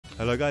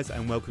Hello guys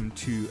and welcome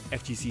to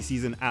FGC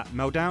season at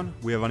Meltdown.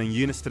 We are running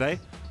UNIST today.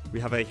 We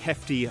have a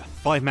hefty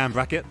 5-man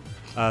bracket.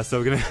 So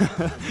we're gonna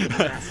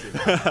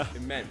massive,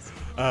 immense,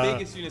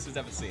 biggest UNIST has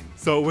ever seen.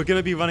 So we're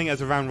gonna be running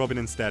as a round robin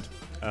instead.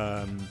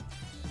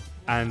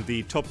 And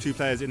the top 2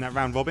 players in that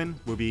round robin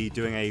will be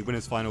doing a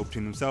winners final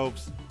between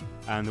themselves,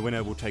 and the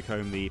winner will take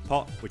home the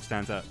pot, which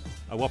stands at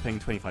a whopping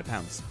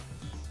 £25.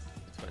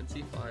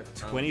 25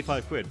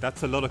 25 quid.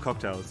 That's a lot of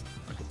cocktails.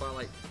 I could buy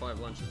like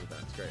 5 lunches with that.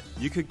 It's great.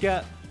 You could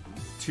get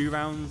 2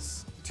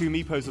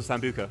 meepos of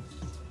Sambuca.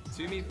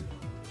 2 meepos.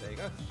 There you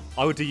go.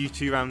 I would do you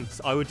 2 rounds.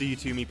 I would do you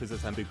 2 meepos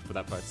of Sambuca for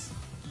that price.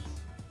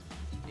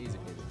 Easy.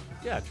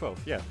 Yeah, 12.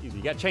 Yeah, easy.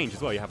 You get change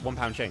as well. You have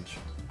 £1 change.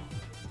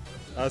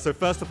 So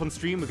first up on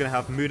stream, we're going to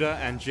have Muda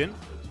and Jin.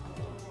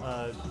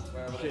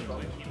 Wherever Jin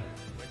gone.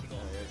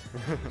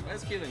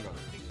 Where's Keelan gone?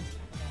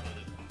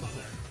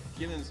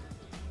 Keelan's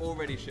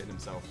already shitting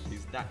himself.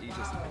 He's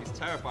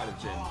terrified of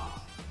Jin.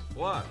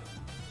 What?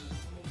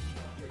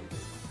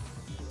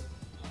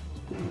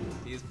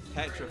 He's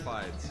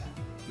petrified.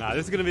 Nah,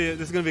 this is gonna be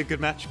a good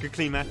match, good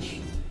clean match.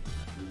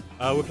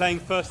 We're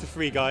playing first to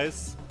 3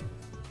 guys.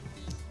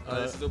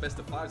 This is all best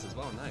of 5s as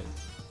well. Nice.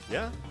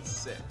 Yeah.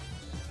 Sick.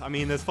 I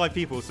mean, there's 5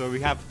 people, so we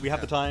have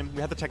the time,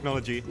 we have the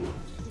technology,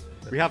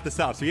 we have the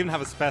setup. So we even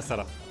have a spare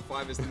setup.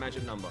 5 is the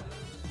magic number.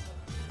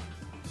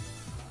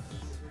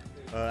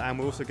 And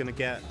we're also gonna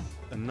get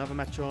another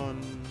match on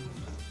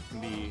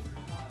the.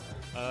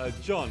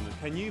 John,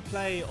 can you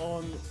play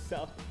on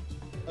setup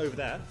over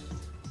there?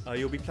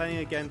 You'll be playing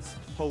against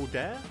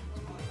Polydare.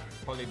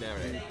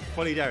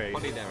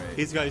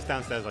 He's goes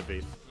downstairs, I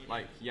believe.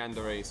 Like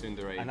Yandere,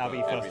 Sundere. And that'll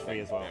be first 3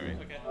 as well.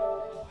 Okay.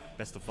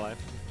 Best of 5.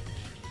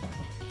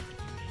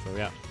 So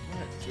yeah.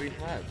 Right, so we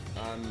have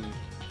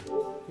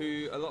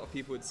who a lot of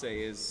people would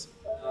say is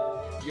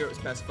Europe's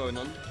best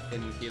phonon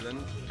in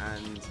Keelan,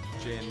 and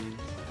Jin,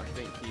 I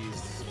think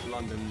he's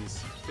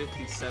London's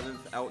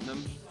 57th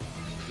Eltnam.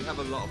 We have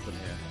a lot of them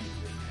here.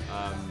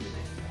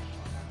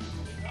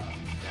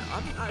 I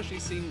haven't actually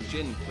seen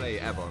Jin play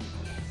ever,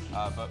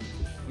 but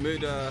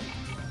Muda.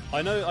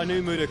 I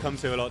knew Muda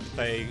comes here a lot to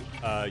play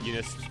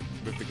UNIST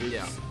with the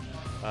groups.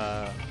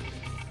 Yeah.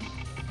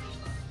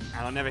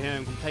 And I never hear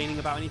him complaining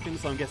about anything,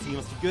 so I'm guessing he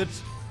must be good.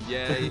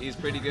 Yeah, he's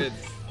pretty good.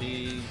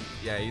 He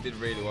did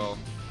really well.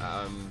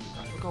 I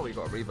forgot we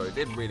got a Revo. He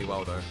did really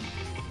well though.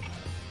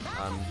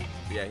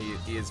 Yeah,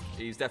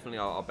 he's definitely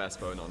our best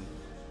phonon.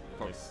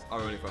 Nice.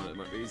 Our only phonon at the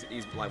moment.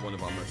 He's like one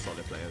of our most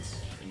solid players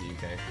in the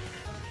UK.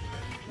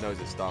 Knows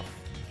his stuff.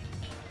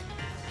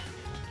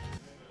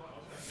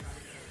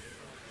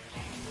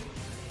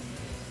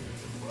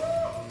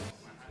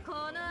 So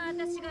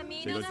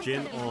you got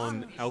Jin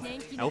on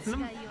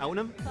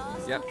Eltnam?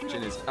 Yep,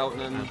 Jin is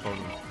Eltnam. And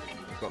Phonon.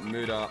 We've got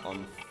Muda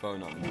on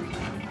Phonon.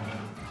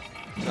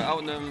 So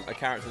Eltnam, a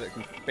character that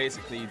can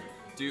basically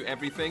do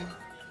everything.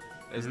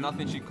 There's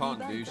nothing she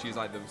can't do. She's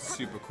like the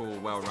super cool,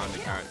 well-rounded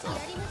character.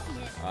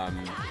 Are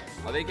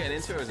they getting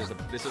into it, or is this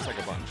looks like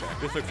a button check?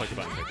 This looks like a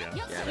button check, yeah.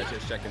 Yeah, they're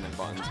just checking the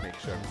buttons, making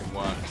sure everything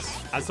works.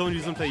 As someone who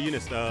doesn't play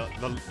UNIST,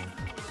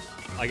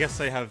 I guess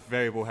they have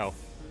variable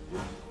health.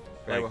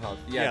 Variable health.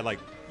 Yeah.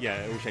 Yeah,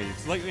 it all changes.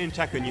 It's like in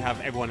Tekken, you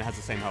have everyone has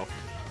the same health.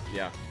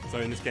 Yeah. So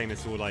in this game,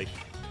 it's all like.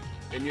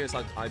 In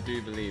UNIST, I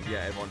do believe,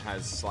 yeah, everyone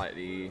has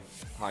slightly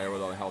higher or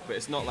lower health, but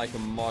it's not like a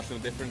marginal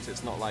difference.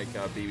 It's not like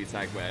a BB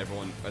tag where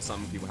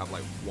some people have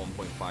like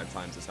 1.5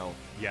 times as health.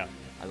 Yeah.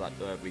 As like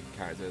the weaker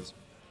characters.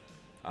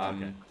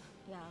 Okay.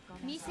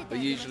 But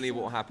usually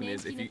what will happen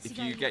is if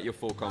you get your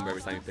full combo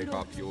every time you pick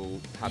up, you'll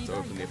have to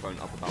open the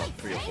opponent up about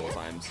 3 or 4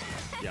 times.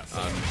 Yeah.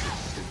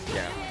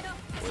 Yeah.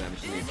 Well, then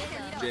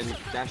Jin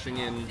dashing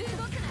in,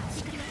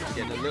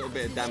 getting a little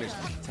bit of damage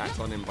tacked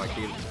on him by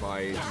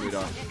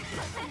Muda.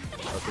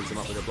 Opens him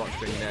up with a block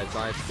string there,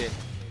 dive kick.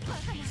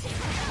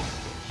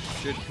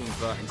 Should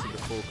convert into the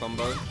full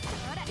combo.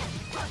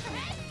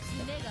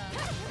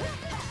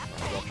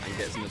 And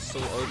gets an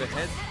assault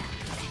overhead.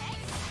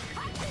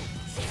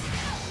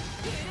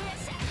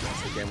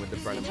 Once again with the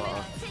bread and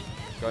butter.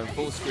 Going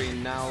full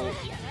screen now.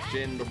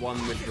 Jin, the one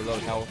with the low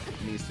health,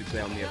 needs to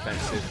play on the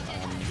offensive.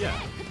 Yeah.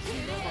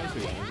 I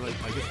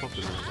just popped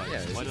him.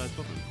 Yeah, why did I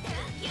pop him?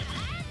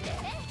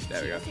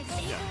 There we go.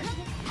 Yeah.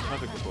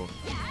 Perfect before.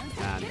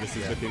 And this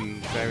is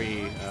looking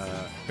very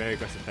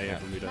aggressive player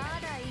from Muda.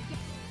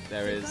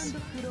 There is.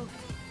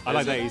 I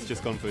like that he's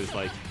just gone for his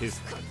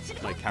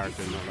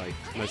character, not like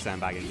no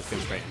sandbagging, just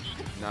going straight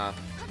in. Nah,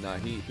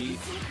 with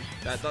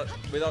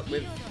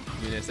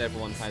UNIST,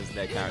 everyone has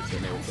their character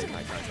and they will play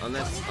that character.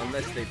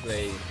 Unless they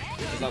play,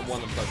 there's like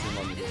one person in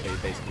London who plays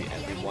basically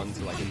everyone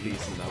to like a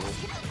decent level.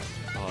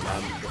 For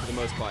the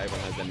most part,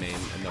 everyone has their main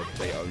and they'll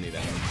play only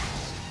them.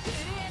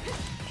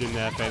 Jin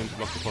there, failing to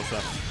block the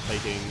cross-up,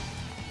 taking.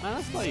 Man,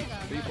 that's like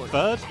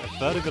a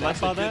third of your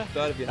life bar there?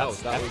 Third of your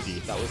health. That was hefty.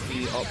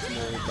 the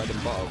optimal bread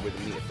and butter with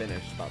the meter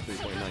finish, about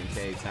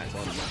 3.9k tacked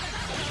on.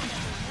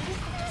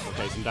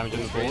 Okay, some damage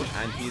on the board.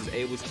 And he's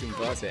able to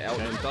convert it.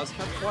 Eltnam does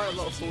have quite a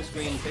lot of full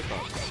screen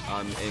pickups.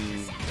 I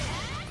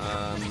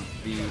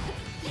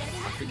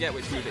forget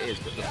which move it is,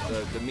 but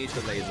the meter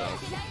laser,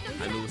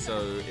 and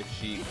also if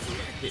she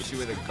hits you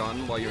with a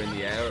gun while you're in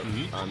the air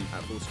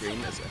at full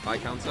screen as a high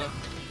counter,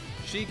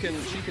 she can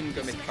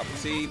go make a cup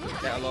of tea, put the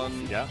kettle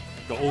on. Yeah.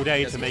 Got all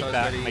day to make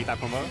that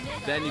combo.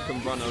 Then you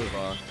can run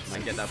over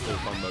and get that full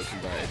combo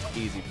converted.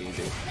 Easy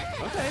peasy.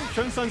 Okay,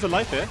 showing signs of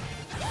life here.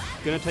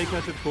 Gonna take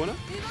her to the corner.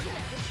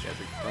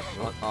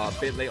 A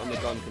bit late on the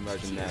gun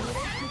conversion there.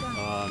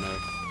 Oh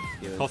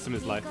no. Cost him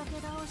his life.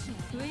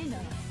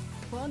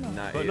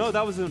 But no,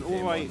 that was an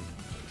alright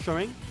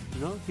showing.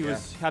 You know, he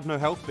had no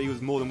health, but he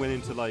was more than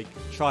willing to like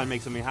try and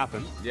make something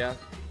happen. Yeah.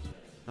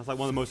 That's like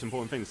one of the most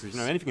important things, because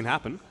you know anything can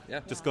happen.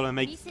 Yeah. Just gotta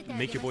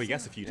make your boy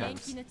guess a few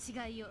times.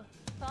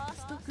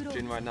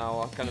 Jin right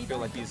now, I kind of feel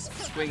like he's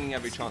swinging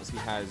every chance he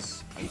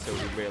has until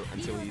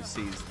he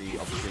sees the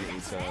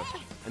opportunity to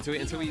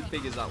until he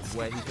figures out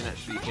where he can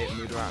actually hit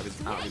Muda out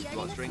of his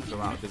bloodstream, so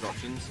out of his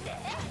options.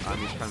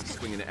 He's kind of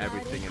swinging at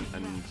everything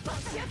and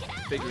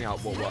figuring out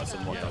what works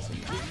and what doesn't.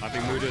 I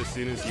think Muda, as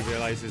soon as he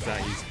realizes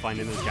that he's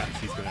finding those gaps,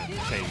 he's gonna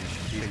change.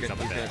 He's going to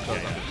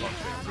close up his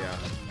blockstrings, yeah.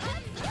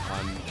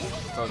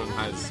 Phonon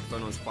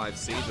has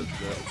 5C.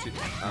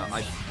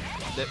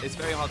 It's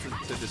very hard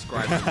to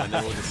describe them when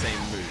they're all the same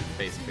move,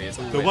 basically. It's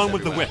all the one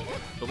with everywhere. the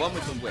whip. The one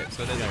with the whip.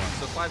 So, so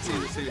 5C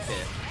is a 2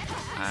 hit,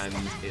 and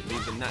it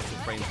leaves a natural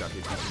frame trap if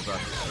you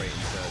convert it straight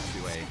into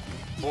 2A.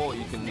 Or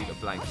you can leave a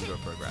blank and go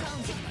for a grab.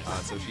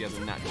 So she has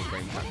a natural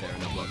frame trap there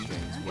in her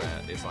bloodstreams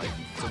where it's like,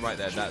 so right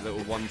there, that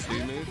little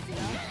 1-2 move,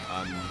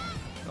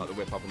 like the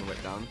whip up and the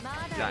whip down,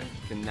 that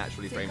can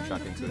naturally frame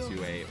trap into a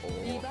 2A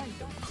or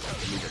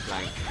leave it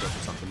blank, go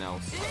for something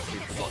else,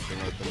 leave the block string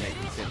open, make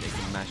them think they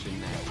can mash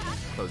in there,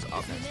 close it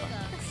up next time.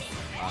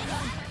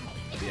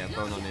 But yeah,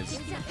 Phonon is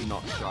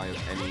not shy of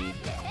any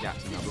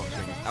gaps in her block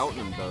string.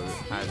 Elton though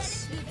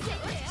has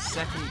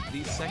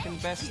the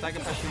second best stagger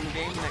pressure in the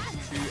game next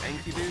to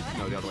Enkidu.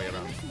 No, the other way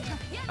around.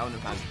 Elton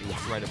has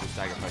incredible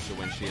stagger pressure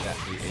when she is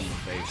actually in the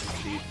face.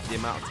 The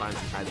amount of time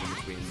she has in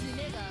between,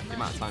 the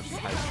amount of time she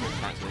has to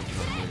cancel into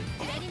her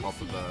move off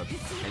of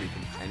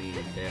any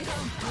hit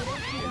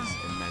is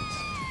immense.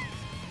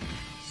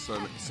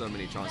 So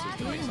many chances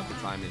to mix up the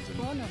timings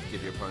and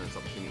give your opponents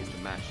opportunities to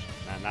mash.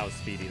 Man, that was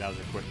speedy. That was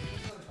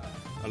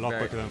a lot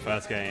quicker than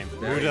first game.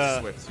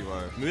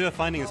 Muda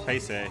finding his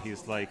pace here.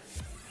 He's like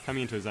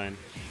coming into his own.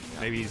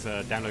 Maybe he's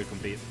download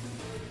complete.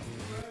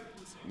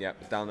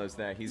 Yep, downloads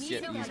there. He's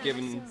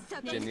given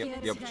Jin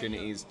the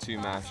opportunities to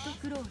mash.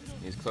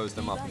 He's closed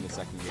them up in the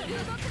second game.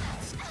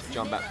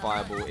 Jump back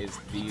fireball is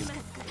the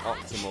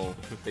optimal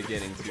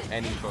beginning to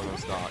any Phonon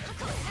start.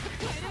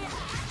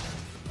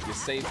 You're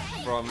safe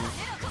from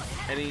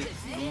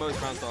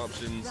most round start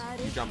options.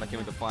 You jump back in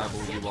with the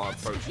fireball, you are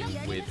approaching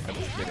with a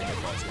bit of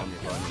hit on your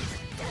opponent.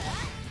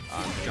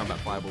 Jump back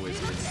fireball is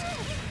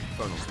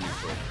Phonon's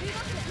neutral.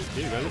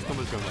 Here you go, this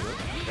combo's going with it.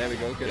 There we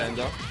go, good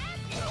ender.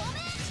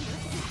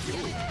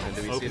 And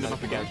do we see another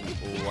conversion?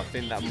 Oh, I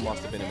think that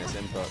must have been a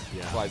misinput.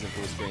 Yeah. Flies in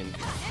full screen.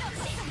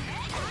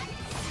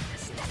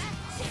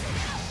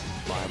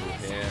 Fireball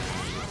here.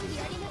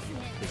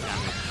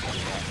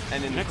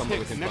 And in the combo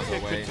with him further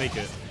away. Take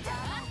it.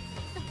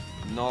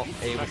 Not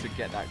able to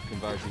get that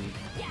conversion.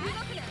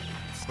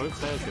 Both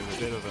players with a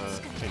bit of a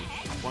pinch.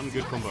 One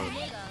good combo.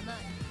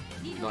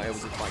 Not able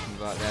to quite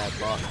convert there,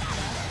 but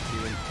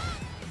even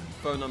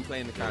Phonon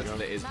playing the character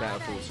that is better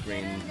full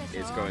screen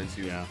is going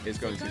to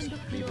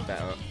be the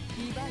better.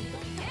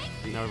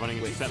 Now we're running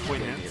into set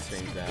point here.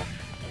 There.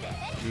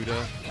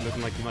 Muda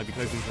looking like he might be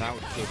closing this out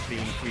to a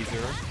clean 3-0.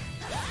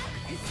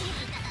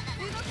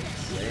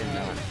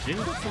 Jin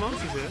got some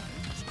answers here.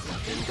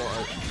 Jin got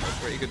a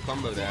pretty good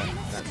combo there.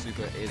 That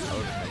super is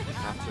overhead. You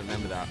have to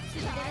remember that.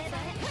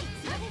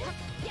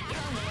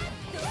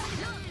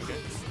 Okay.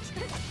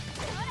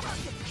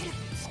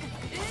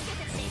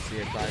 You see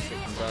a classic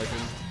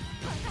conversion.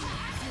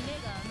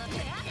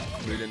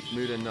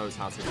 Muda knows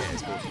how to get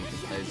his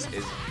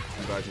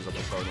conversions off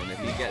the Phonon. If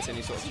he gets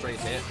any sort of straight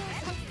hit,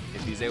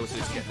 if he's able to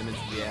just get them into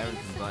the air and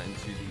convert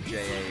into the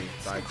JA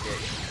dive kick,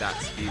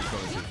 he's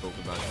going to full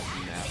conversion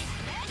from there.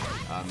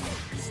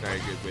 He's very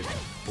good with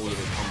all of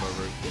his combo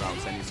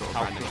routes, any sort of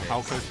random hits.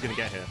 How close are you going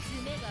to get here?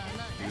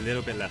 A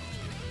little bit left.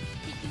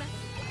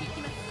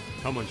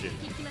 Come on, Jin.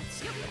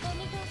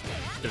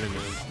 Still in the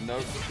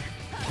Nope.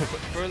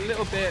 For a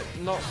little bit,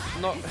 not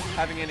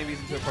having any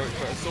reason to approach,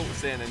 but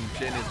assaults in, and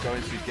Jin is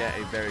going to get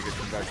a very good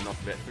conversion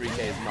off of it.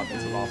 3K is nothing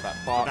to laugh at.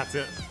 But that's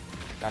it.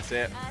 That's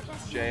it.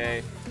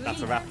 JA.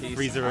 That's a wrap.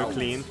 3-0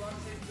 clean.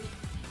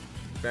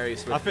 Very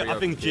swift. I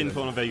think Jin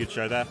put on a very good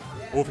show there.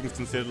 All things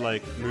considered,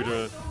 like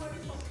Muda.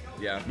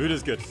 Yeah.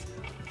 Muda's good.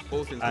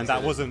 All things and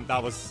considered.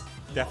 that was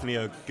definitely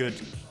a good,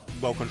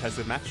 well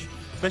contested match.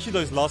 Especially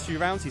those last few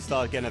rounds, he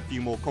started getting a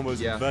few more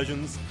combos and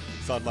conversions.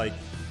 Started like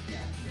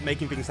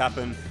making things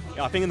happen.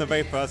 I think in the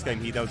very first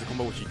game, there was a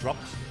combo which he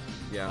dropped,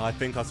 Yeah. I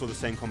think I saw the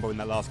same combo in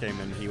that last game,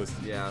 and he was.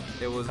 Yeah,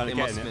 it was. Kinda It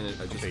must getting have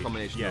been it. just a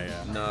combination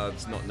of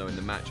nerves, not knowing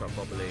the matchup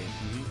properly.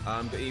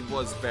 But he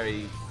was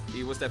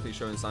definitely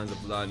showing signs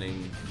of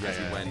learning as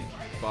he went,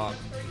 but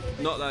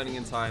not learning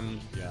in time.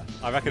 Yeah,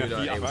 I reckon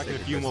Muda a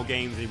few more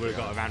games he would have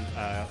got around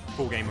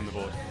full game on the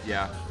board.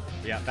 Yeah.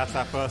 Yeah, that's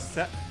our first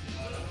set.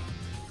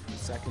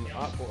 Second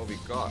up, what have we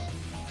got?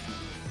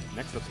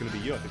 Next up's going to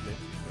be you, I think.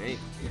 Hey,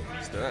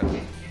 let's do it.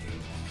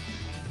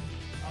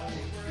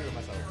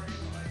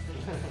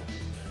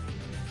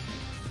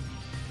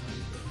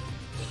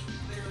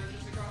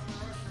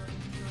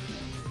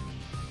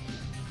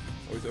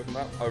 What are we talking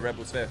about? Oh,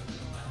 Rebel Sphere.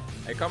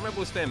 Hey, come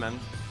Rebel Sphere, man.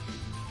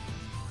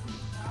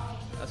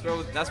 That's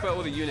where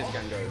all the UNIST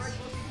gang goes.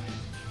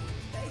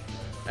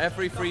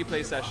 Every free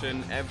play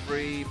session,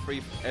 every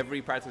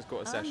practice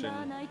quarter session,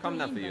 come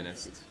down for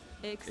UNIST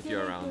if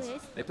you're around.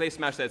 They play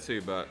Smash there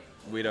too, but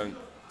we don't.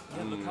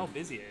 Yeah, look how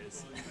busy it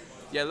is.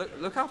 Yeah,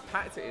 look how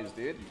packed it is,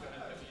 dude.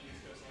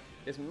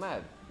 It's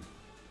mad.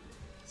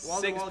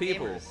 6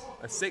 people,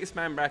 a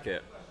 6-man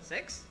bracket.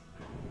 6?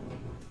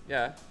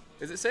 Yeah,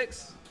 is it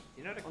 6?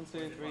 You know the 1,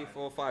 2, 3,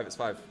 4, 5. It's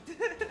 5.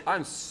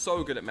 I'm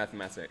so good at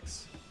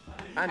mathematics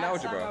and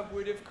algebra.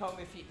 Would have come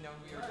if he'd known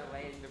we were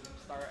delaying the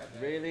start of the.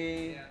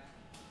 Really? Yeah.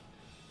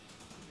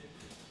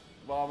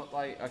 Well,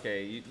 like,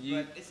 okay, you.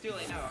 But it's too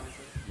late now,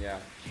 obviously. Yeah.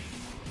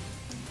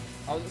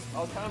 I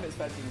was kind of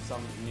expecting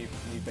some new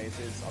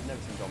faces. I've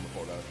never seen John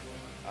before though,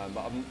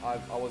 but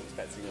I was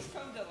expecting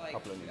Come to like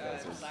couple of new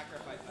faces.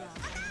 sacrifice us.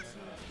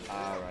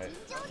 Ah, right.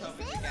 I was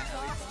hoping to get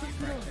at least 2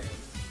 fresh.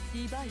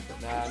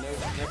 Nah,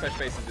 no fresh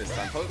faces this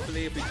time.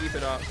 Hopefully, if we keep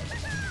it up,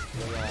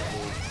 we'll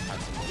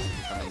have some more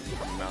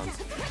coming round.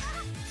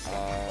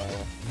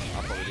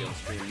 I'll probably be on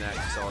stream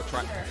next, so I'll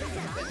try.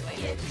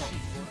 Yeah.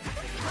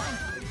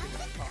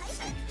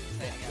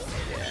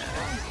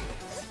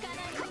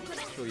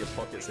 Fill your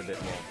pockets a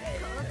bit more.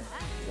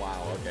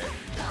 Wow, okay.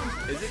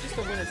 Is it just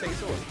a winner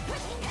takes all?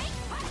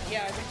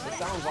 Yeah, I think so. It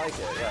sounds like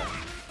it, yeah.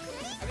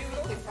 I mean,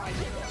 with only 5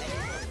 people,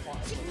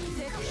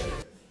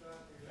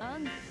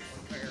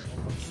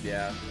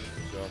 Yeah,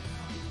 sure.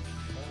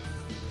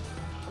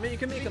 I mean, you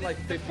can make it like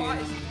 15.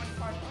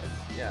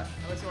 Yeah.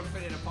 Unless you want to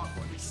put it in a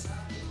popcorn.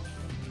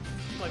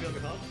 Might be on the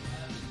card.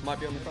 Might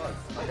be on the card.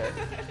 Okay.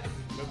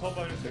 The pop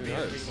bonus would be a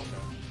knows? free combo.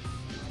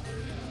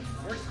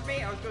 Works for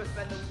me. I was going to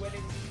spend the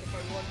winnings if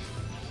I won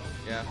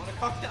Yeah. on a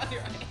card down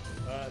here, right?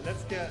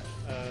 Let's get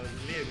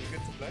Liam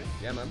good to play.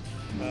 Yeah, man.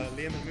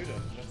 Liam and Muda.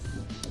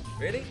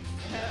 Really?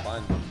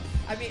 Fine.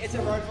 I mean, it's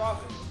a road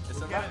robin. It's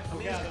a We'll get out of the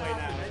way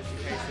now in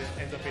case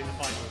it ends up being the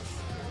finals.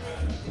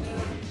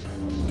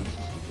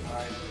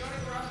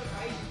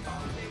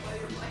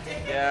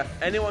 Yeah.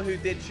 Anyone who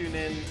did tune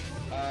in,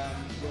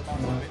 you're about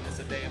to witness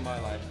a day in my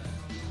life.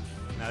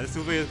 Now this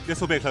will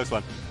be a close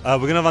one. We're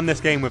going to run this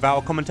game without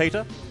a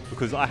commentator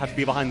because I have to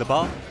be behind the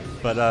bar.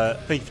 But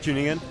thank you for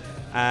tuning in,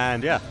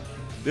 and yeah,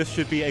 this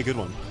should be a good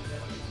one.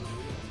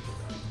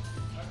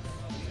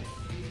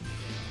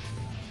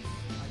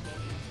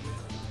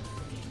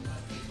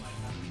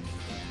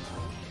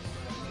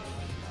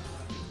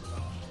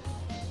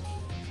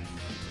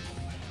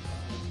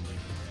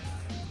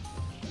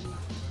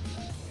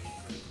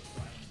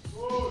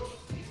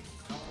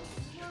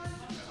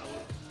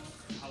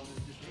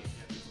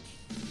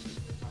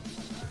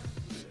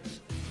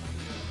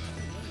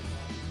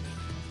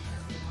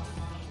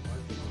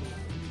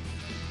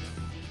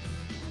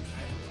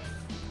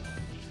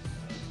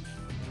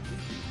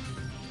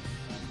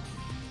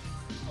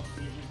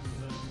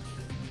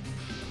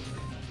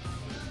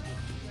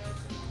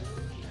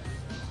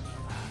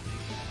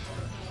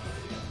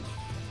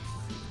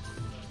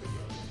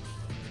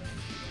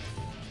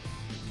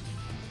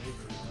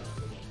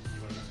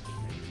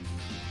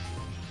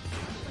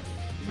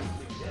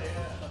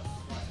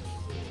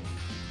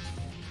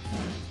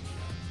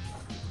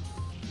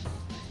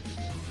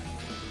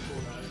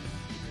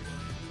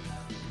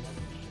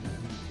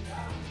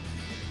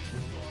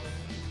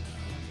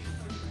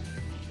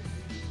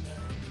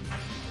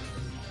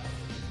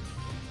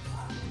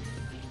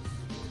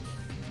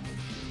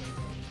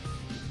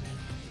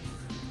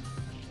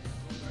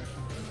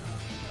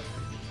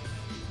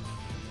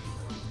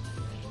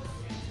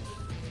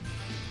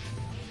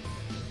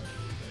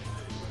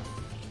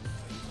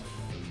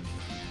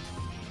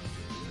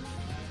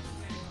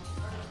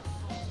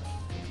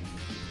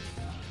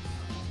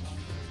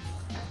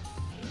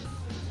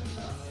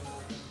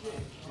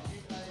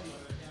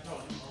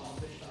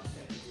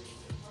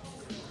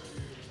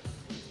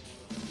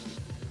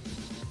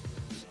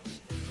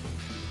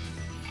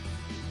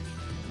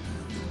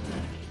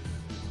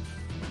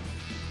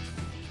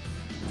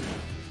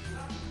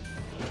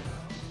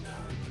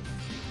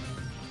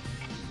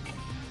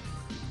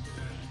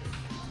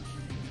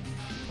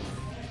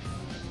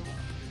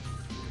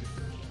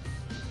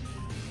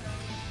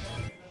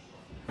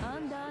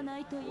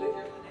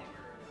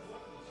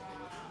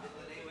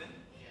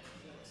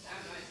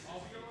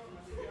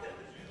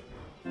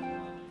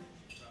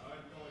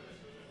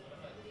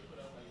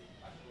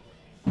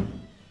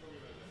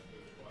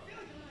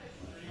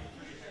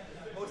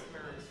 Most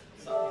mirrors.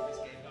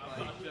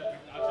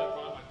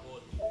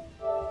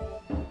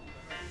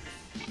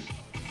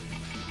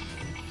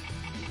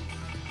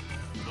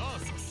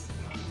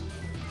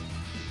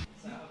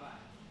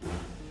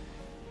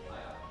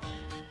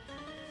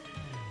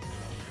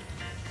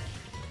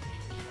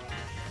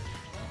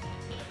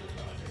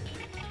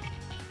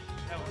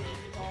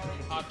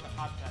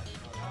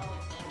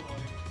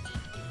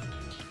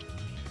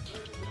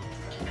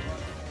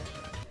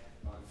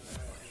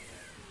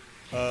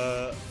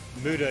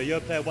 Muda, you're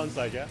player one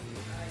side, yeah?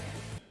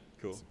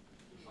 Cool.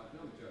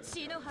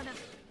 血の花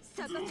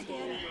咲かせてや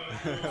る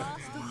ファー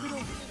ストクロ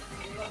ー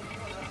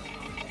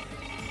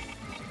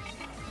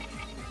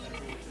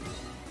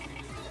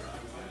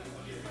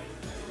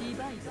ディ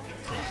バイド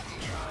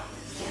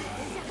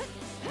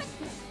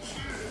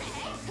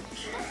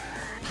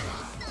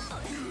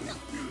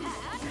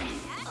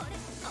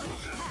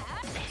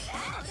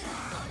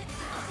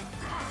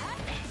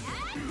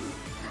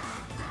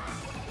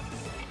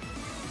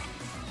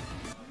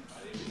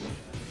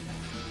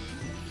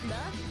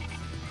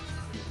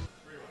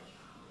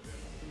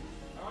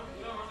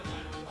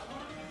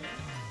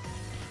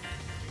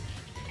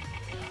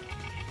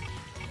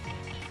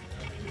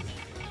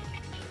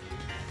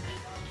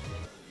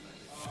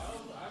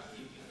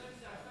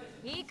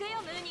行くよ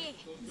ムーニ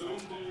ーフ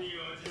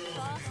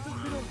ァースト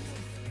クロー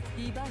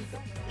ディバイド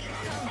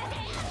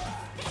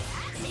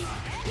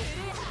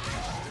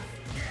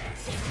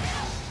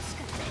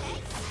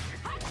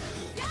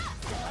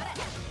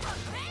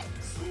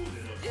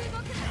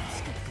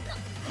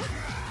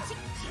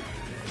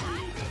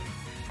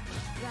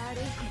悪い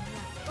子に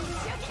はお仕置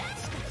き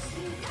だ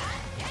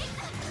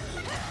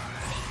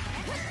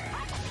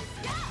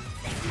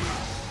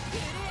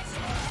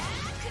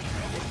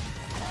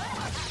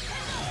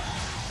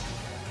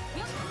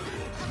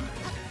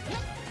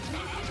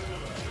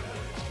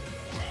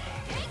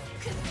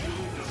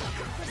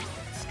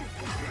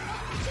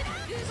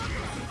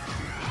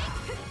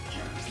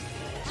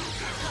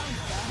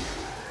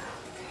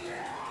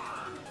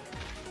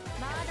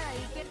まだい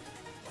ける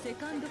セ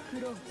カンドク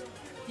ローズ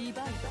ディ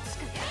バイド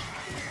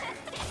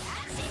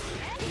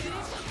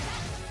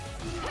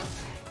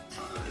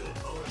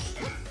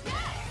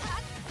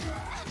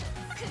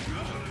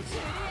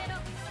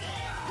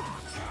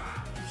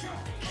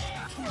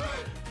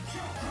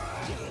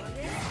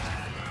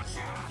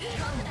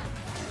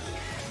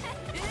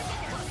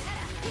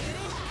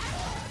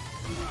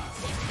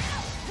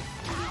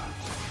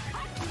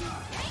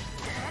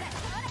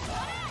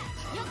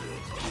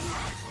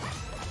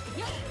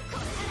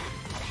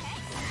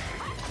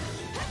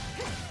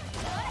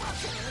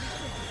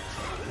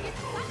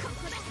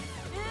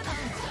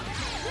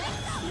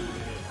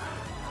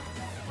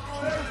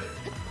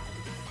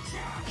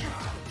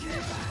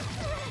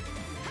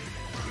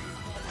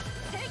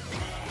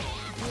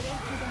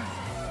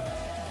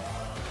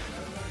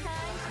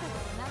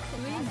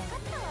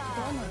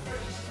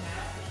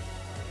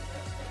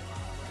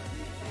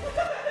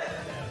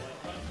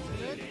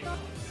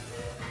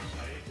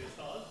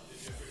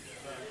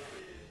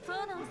フォ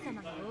ーノン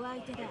様がお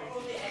相手だ覚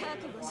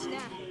悟しな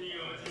フ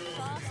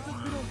ァーストク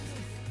ローズ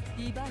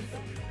ディバイド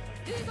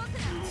動くな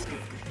セ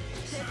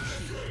ク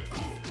シ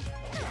ー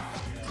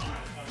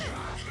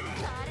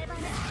あれば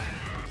ね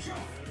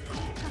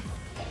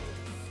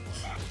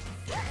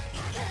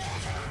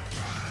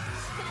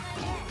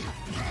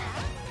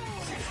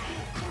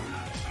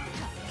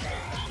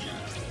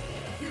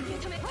受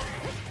け止め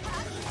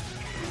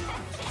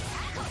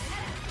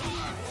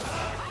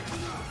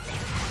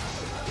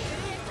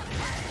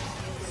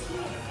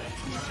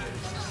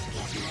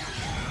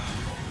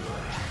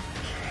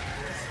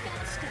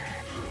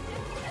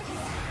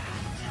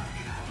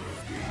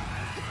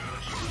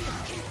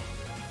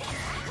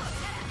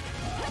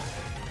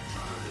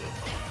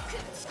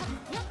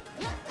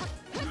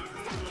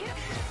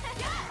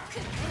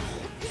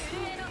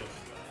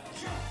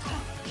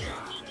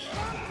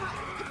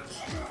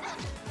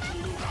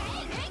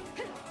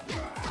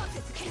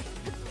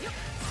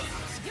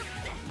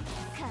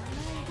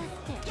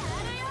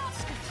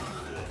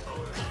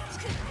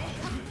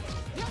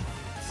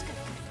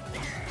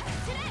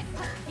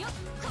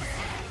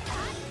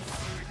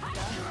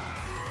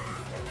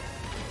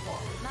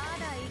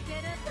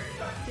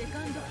セカ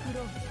ンドク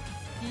ローズ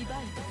ディバ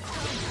イド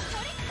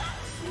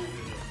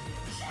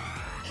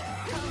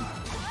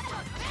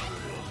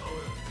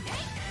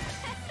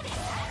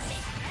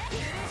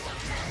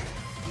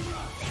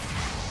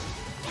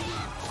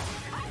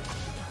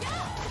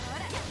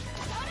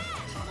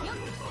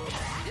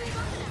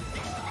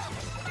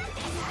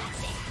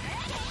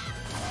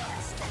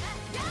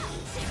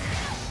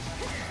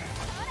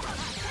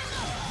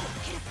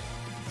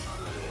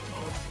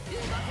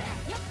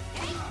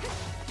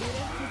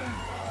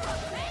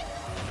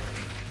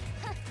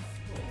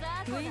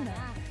ウィナー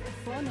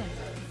フォノン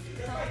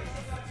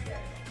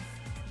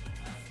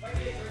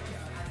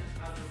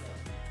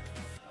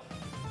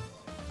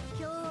今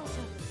日は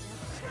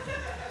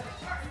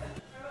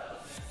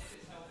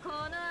こ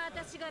の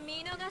私が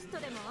見逃すと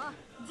でも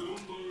フ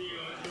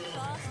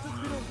ァースト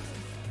クローズ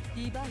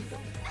ディバイド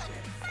こ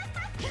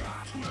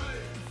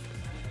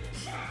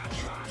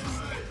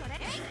れ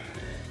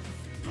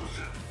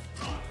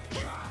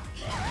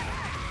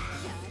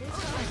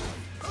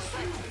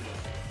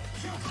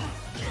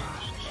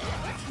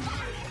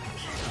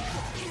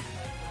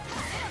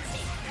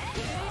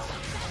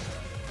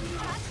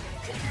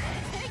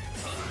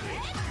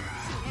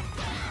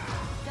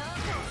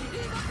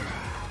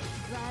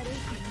悪い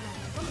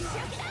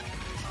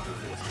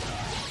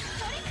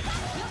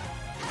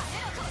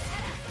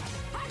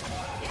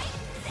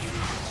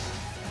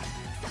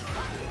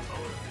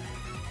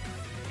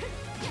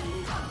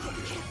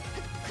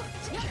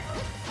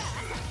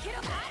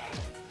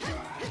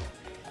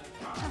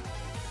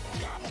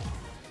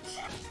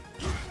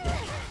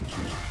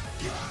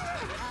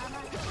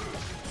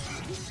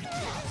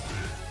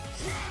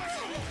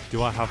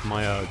do I have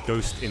my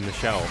ghost in the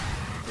shell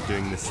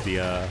doing the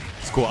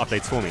score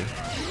updates for me?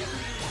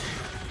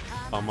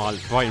 Are my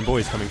Brighton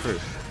boys coming through?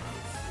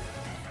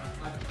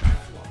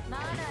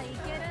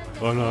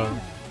 Oh no.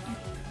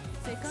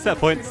 Set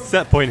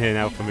point here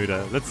now for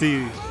Muda. Let's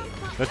see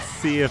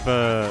if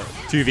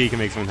 2v can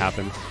make something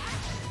happen.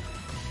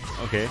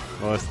 Okay,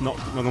 well it's not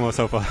gonna go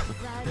so far.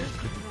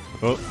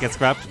 Oh, gets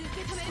grabbed.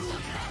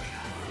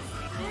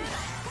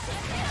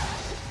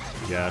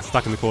 Yeah,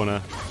 stuck in the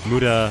corner.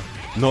 Muda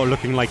not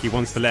looking like he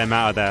wants to let him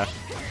out of there.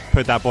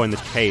 Put that boy in the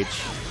cage.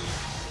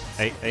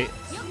 Hey.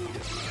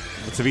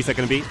 What's the reset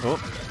gonna be?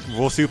 Oh,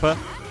 raw super.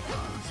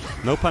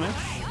 No punish.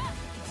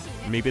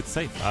 Maybe it's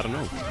safe. I don't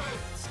know.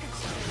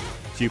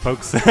 Few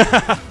pokes.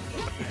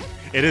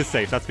 It is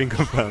safe. That's been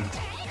confirmed.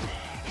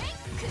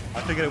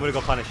 I figured it would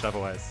have got punished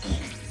otherwise.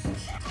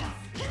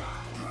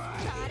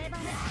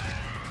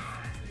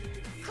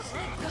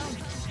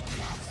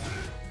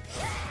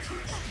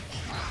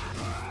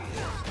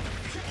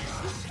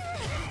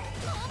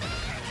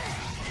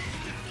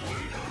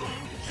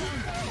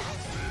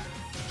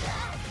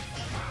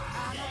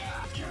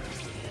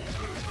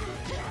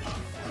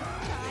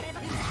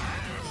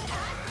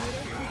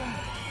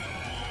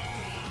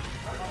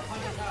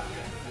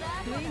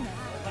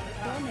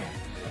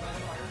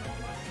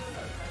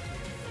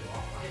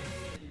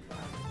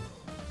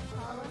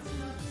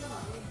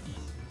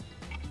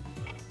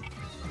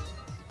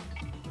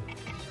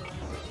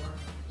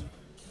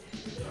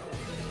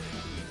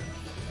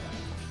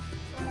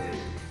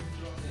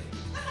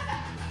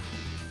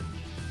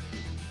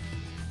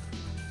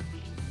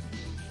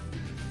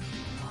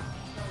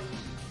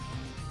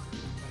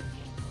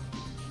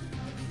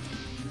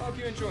 Hope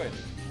you enjoyed.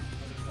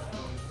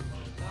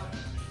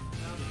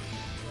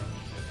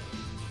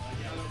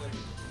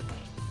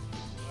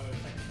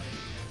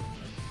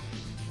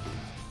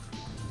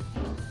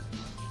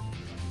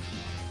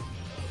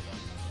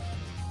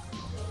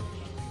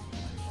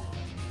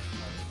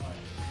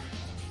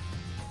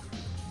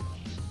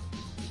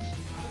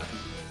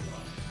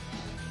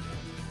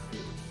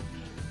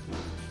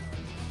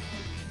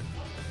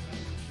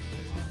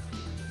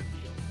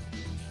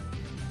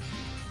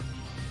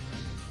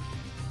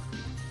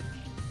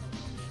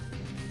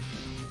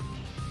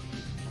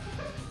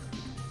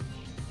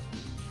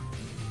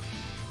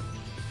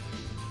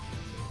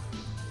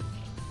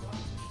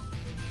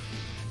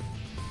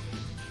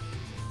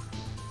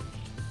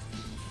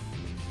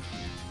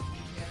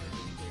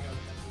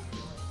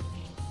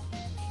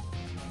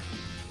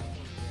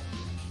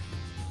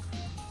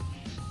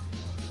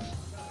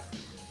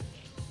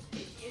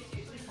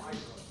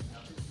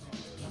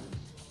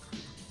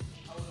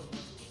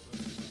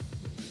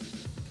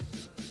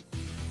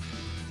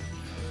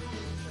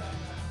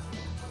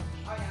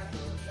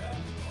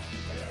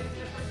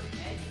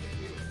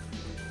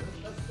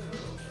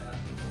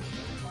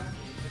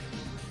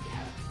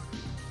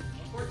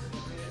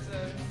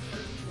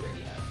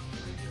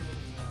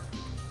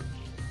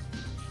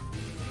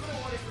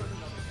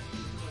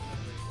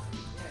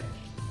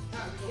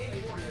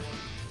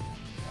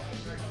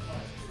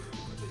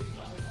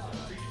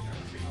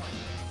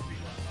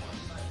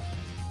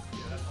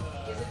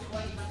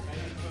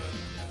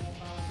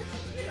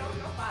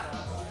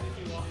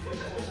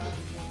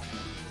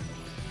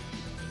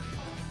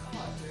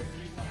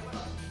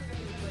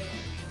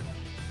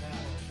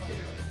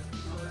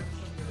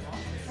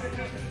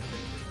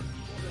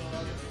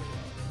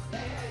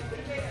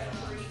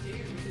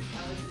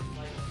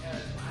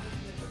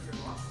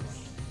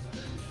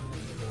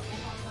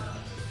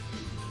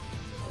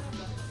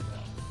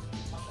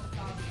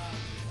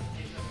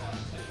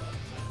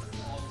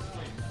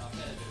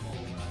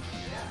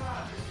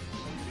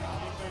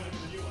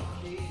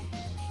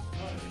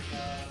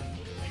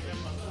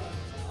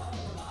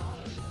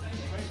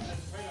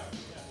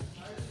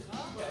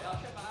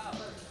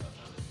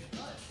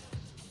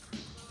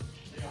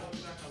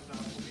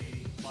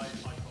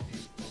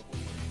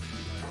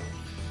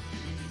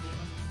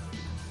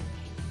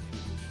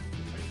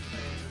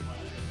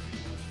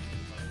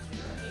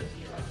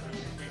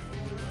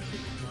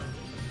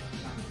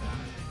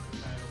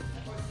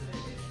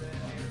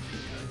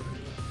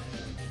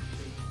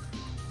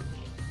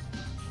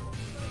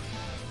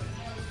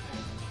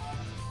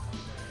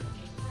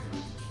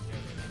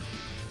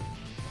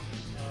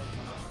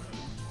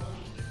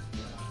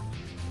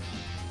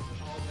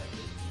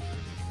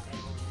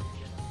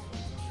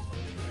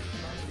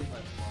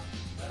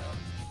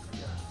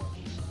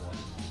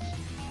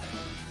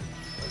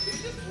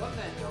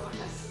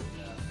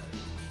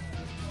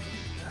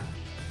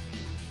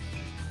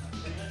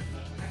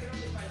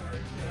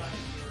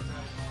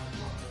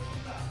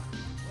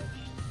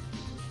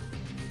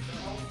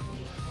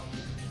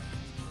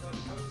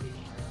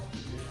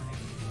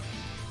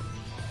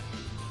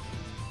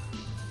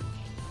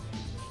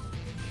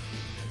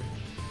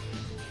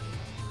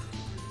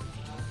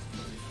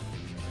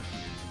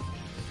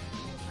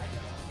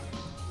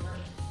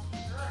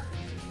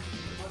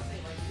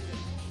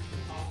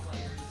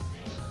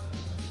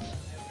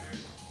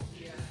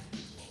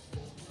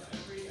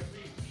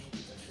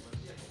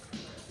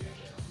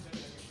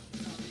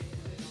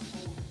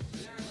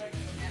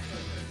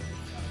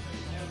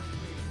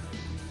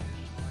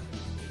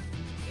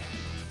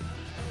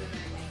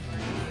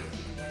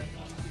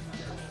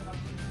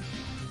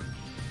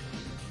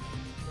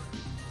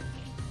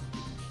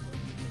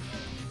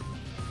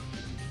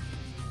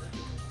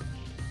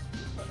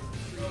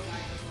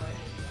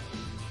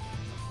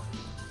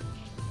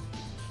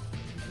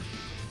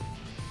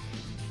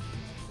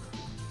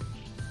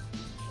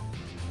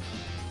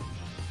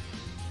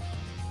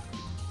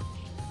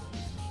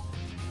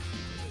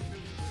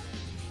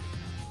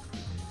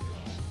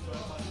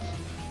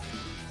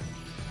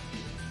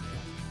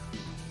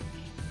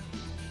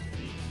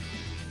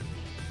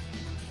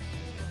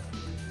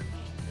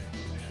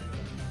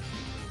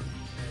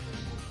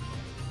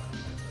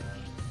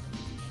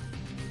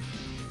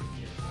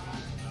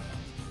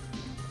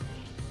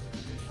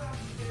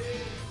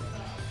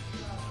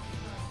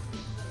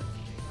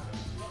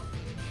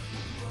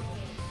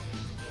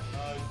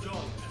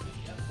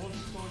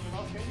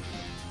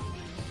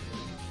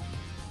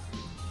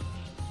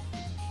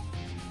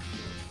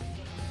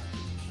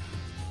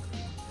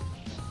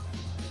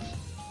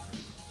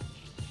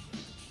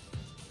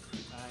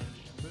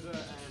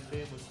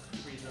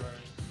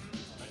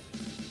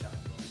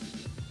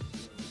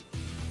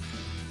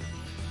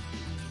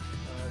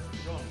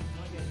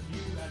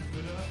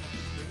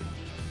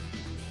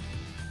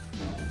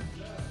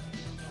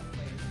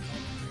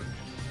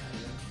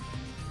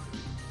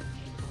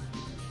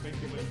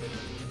 And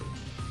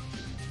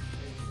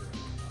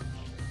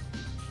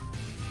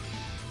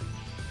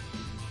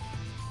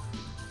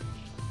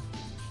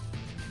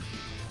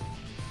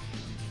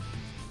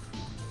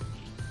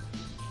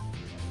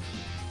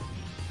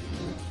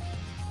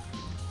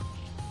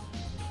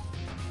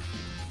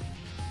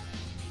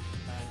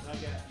I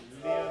get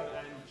Liam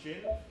and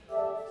Jin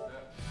on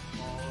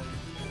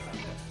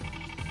Saturday.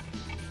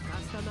 カ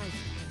スタマイズ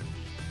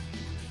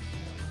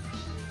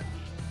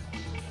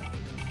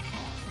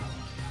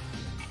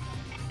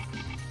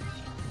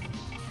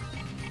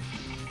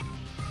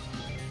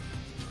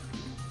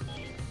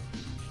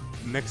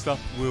Next up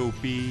will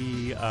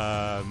be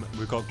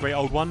we've got Great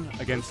Old One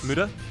against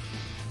Muda.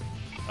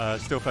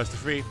 Still first to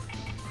three.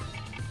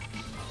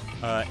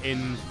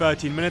 In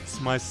 13 minutes,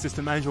 my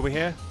assistant manager will be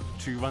here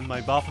to run my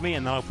bar for me,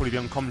 and then I'll probably be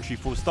on commentary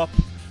full stop.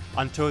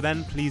 Until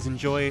then, please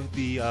enjoy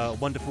the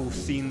wonderful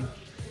scenes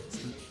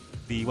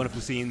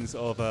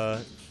of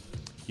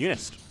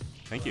UNIST.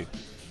 Thank you.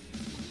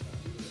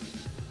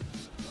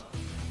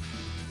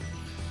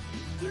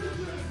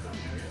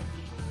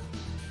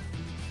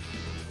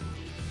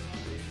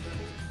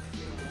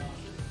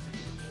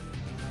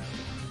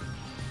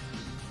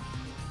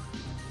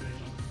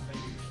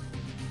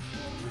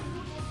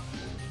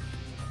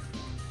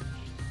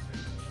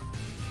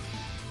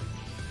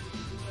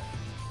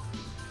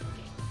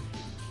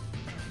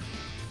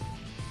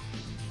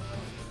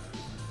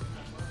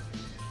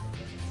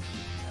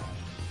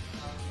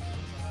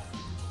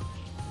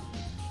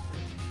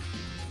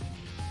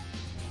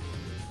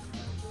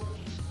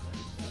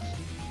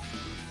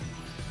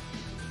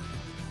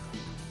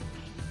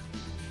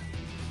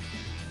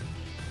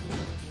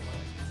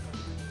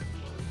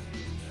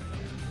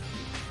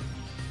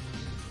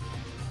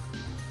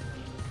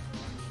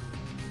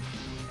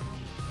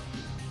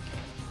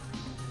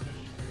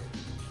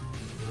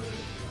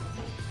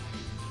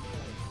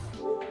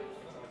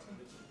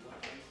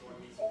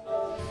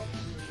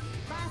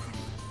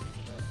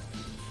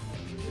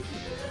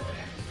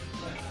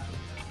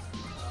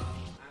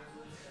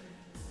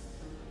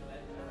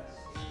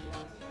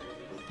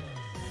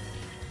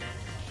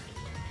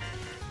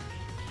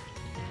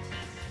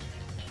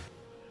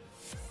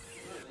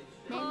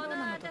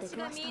私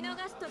が見逃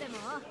すとでも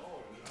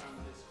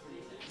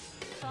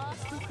ファー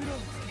ストクロー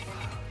ズ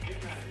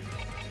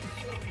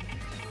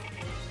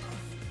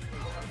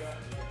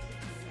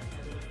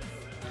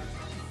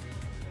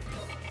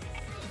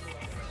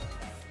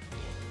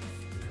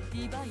デ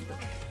ィバイドや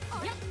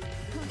っ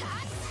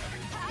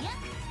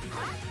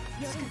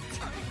よし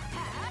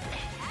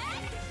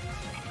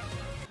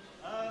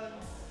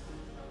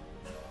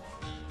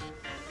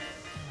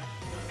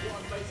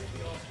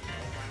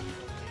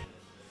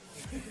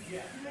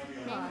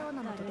面倒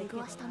なのと出く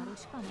わしたの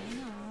しかない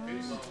な。フ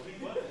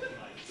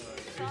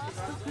ァース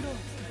トクローズ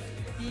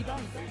ディバイ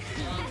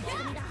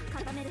ド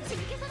固める湿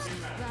気さ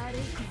悪い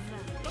子は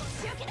お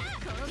仕置きだ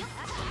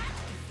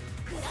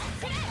クラッ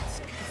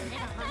チレ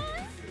が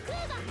クー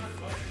ガ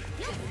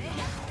よっ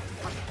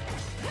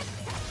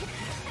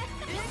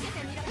受け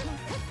てみろ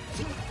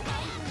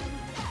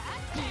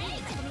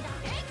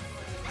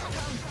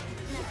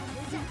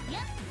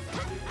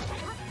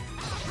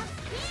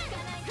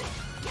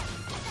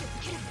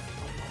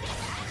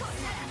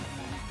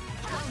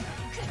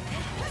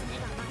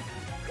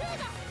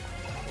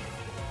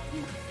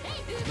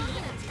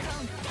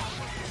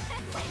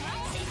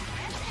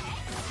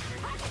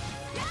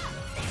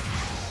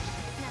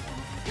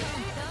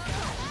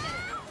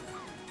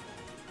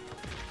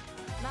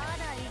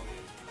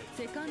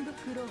セカンド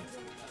クローズ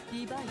デ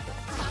ィバイド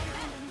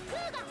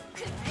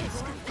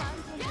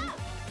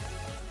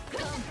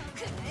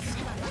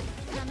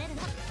なめる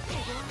なか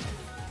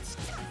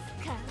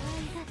わ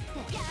いがって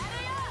やる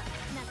よ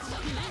仲間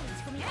に打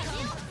ち込みだよ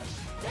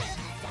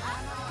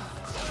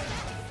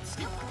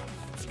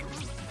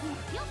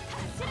よっ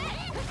走れ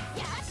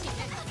やしは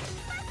め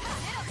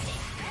ろ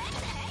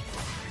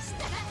下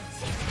だ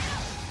しめろ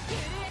揺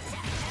れちゃ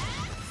う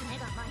爪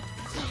が甘い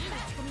打ち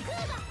込みグー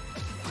が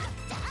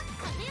じゃあ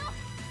風よ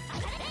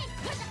上がれ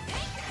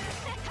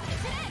走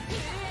れ揺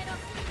れろ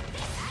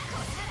こ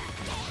んなら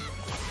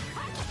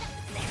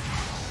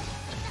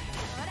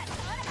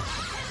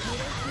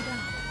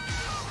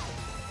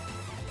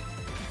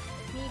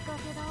見か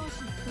け倒し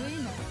ウィ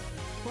ンナー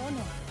炎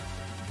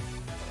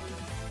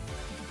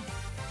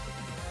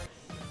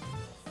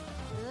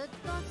うっ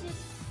とうし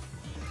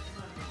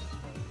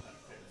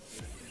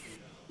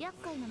厄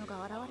介なのが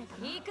現れた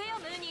な行くよ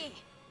ムニ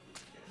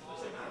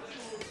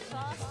ファ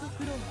ースト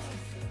クローズ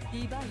デ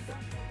ィバイド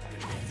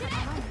走れ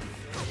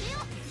風よ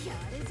や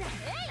るじゃん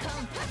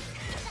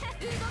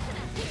動くな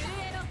揺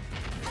えろは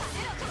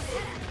めろこっか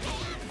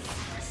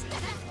ら下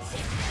だし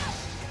めろ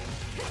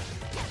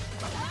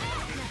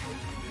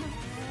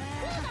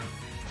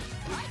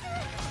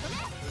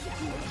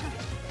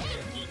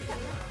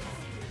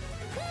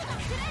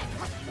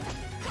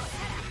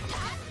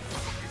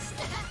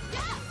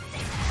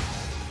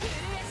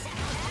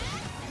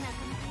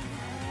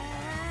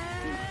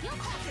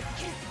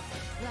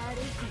悪い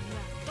子には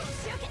お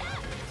仕置きだ。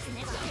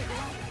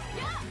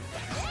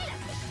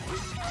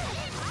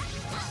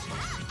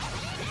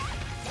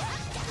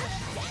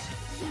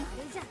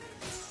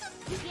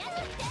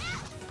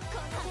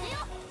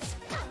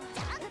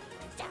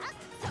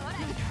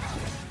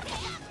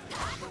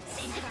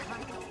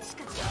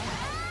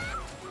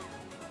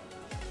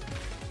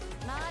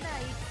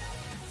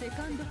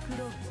カンドク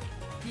ローズ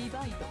リ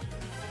バイド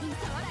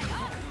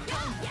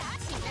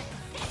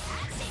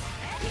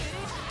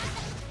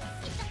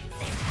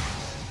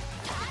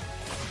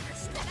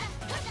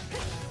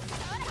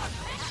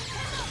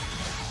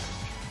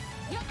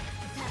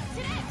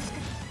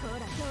ほら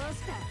どう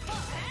した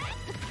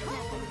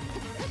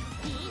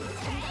いい打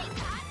ち込み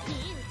だい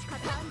い打ち方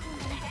単純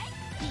だね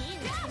いい打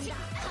ち込みだ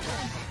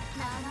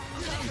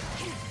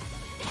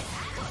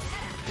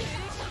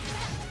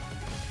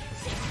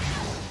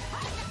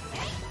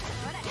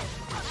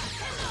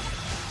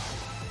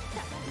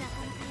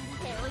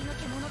手負いの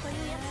獣とい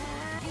うや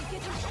ついけ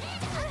た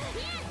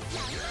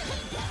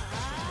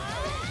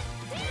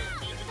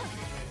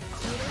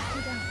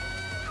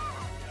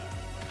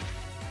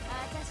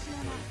私の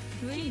名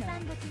ウィナー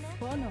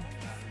炎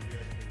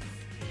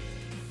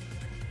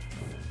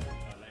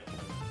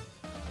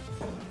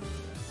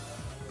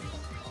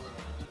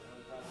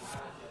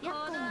ほ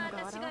ど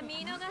私が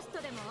見逃す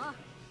とでも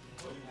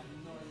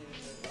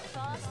フ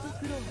ァースト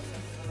クローズ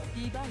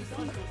リバイ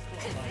ドよ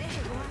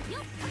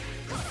っ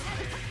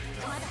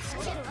まだ知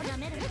ってるわな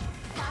める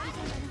単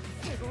純だな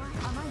手強い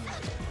甘いよ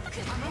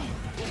甘い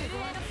手強い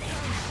の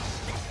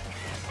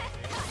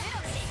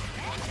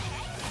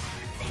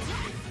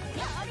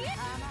やり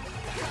甘い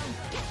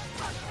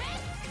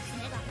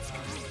爪が近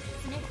い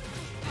爪が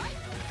高い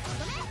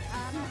ごめん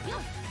甘いよ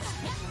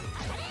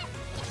当たれ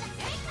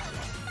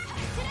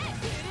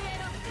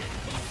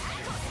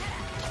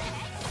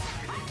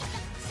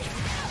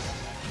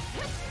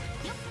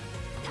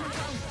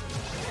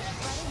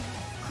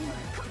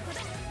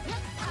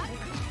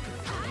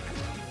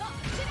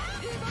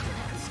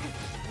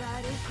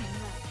悪い子に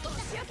はお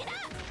仕置きだ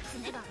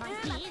爪が甘い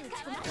いい打ち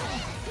込みだ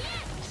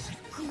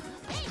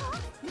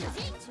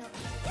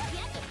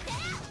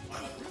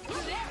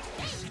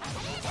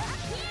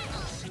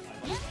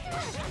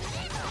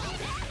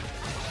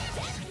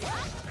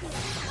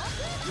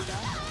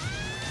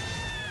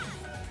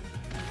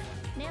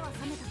目は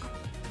覚めたか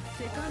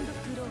セカンド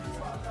クロー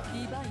ズ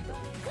リバイド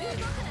動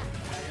くな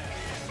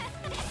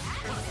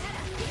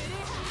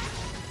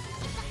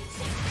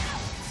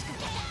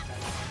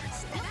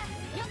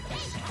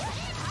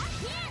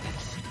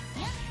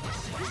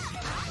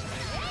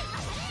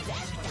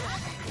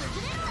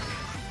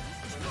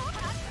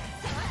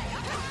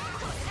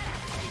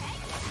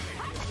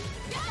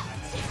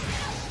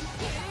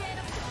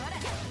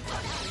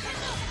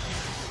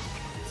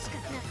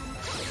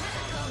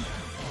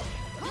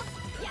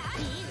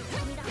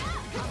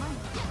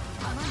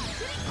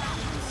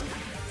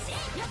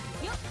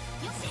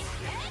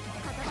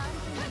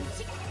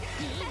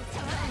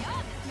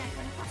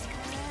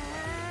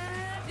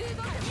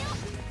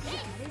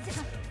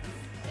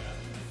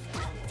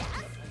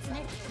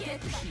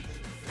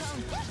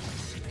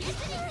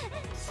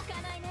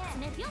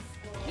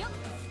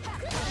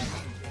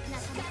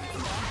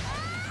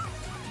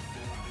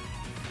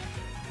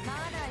ま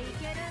だい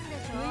けるんで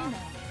しょウィナ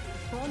ー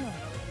炎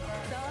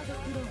サード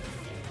クローズ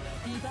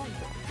リバイ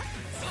ド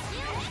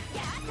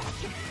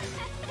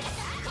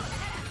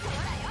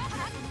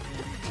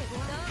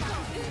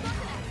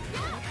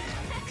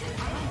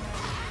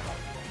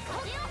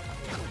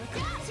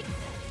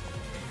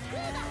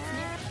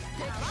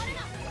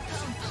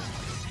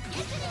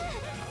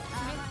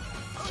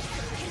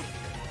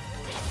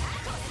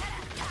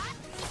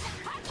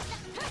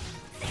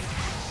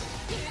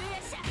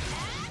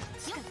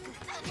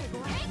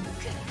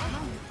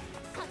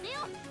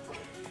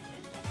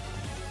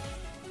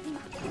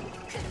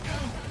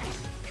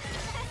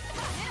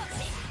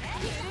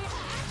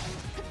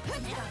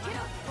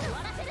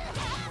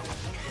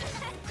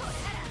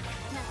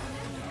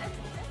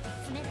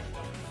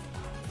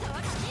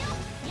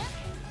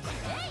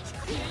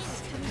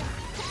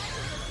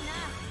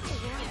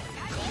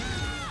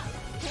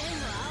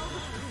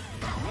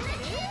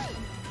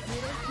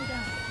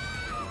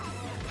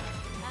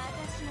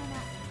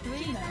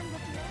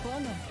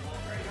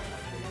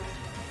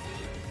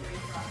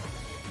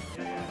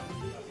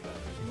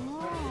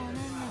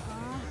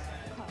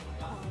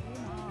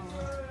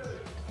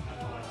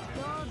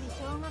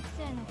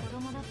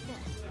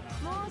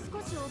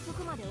遅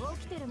くまで起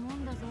きてるも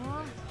んだぞ。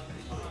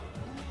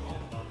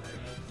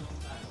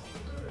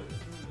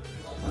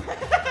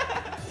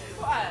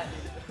What?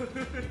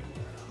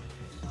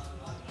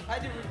 I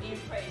did redeem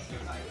face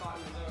because I thought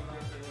it was over.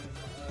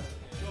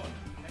 John,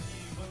 have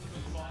you gone to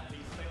the spot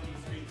and stay on your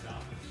screen now?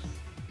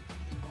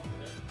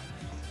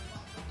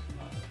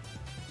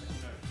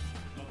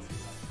 No, not too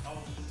much. Oh,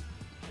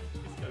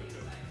 let's go,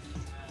 go.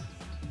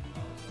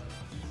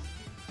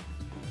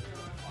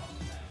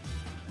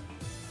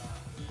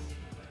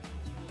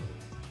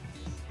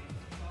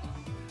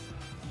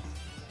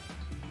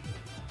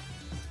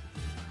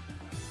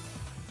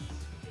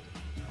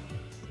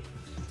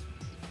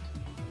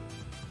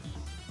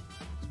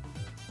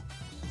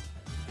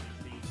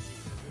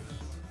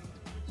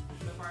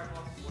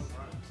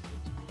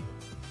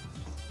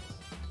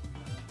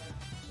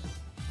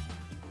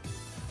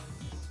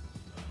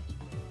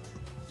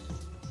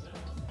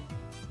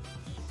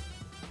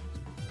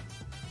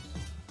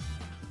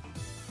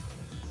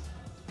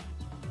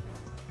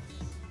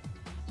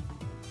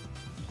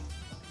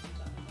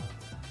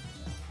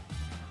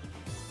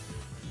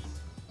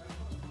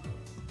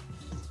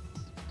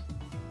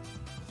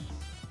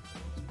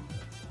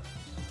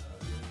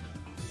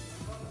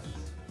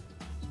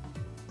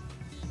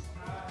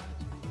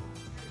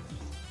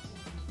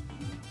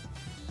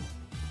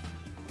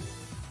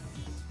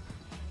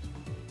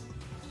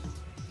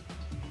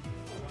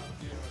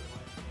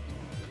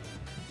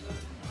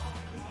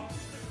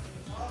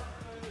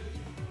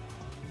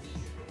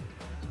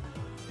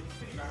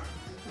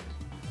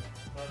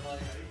 When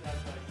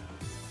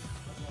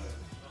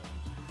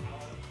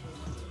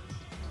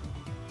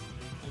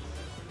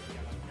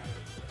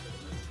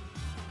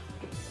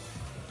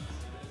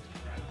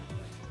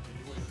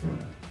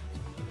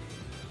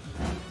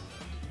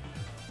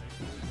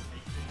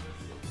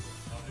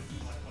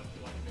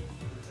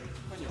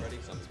you're ready,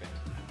 it's on the screen.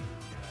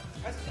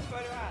 That's just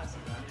what I asked.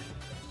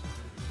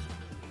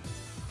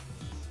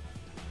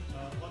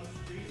 Once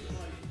these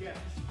get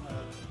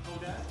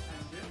hold out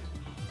and dip.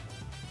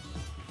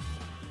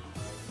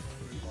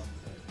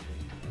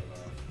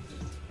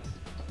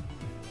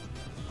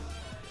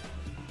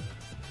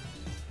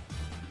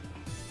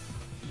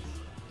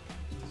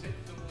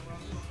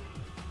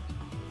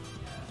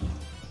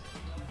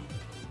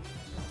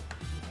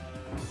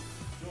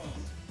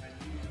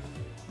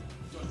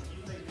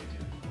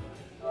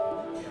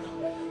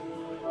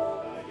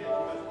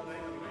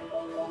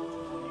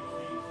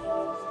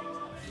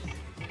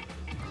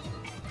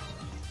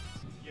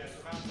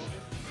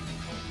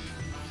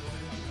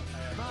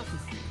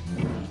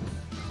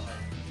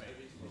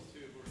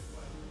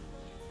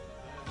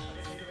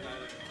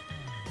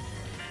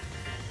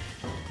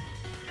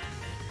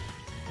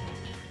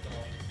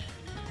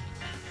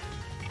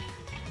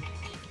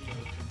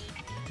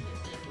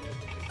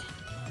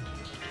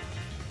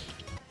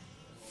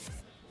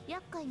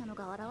厄介なの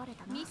が現れ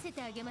たな。見せ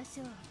てあげまし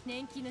ょう、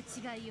年季の違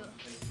いを。フ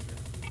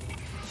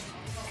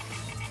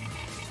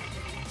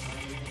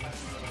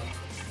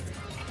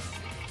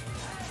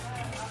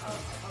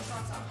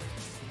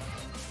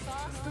ァ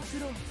ーストフ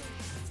ロー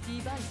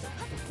リバイド。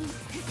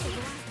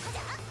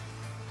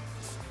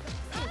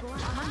手ごわ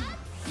甘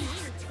いいい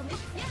打ち込み。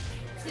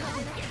つばで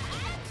なきゃ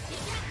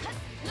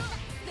どう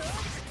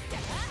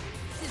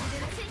すべ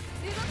らし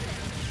動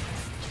く。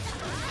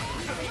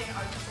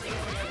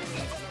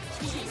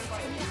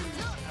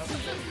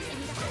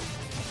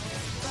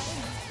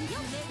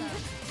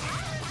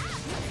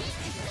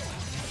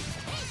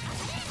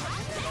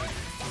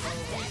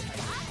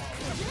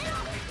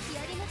や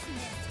りますね。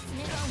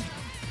メガン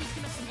引き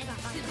ますね。固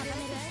め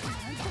る。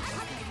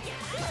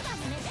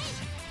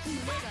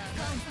目が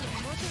ガンと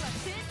元は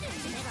ついてる。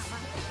目がマン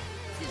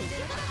ついて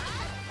る。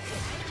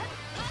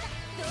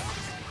どう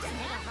目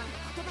がマン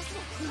飛ばして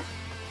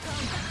ガン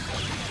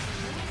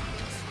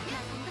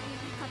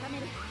固め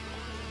る。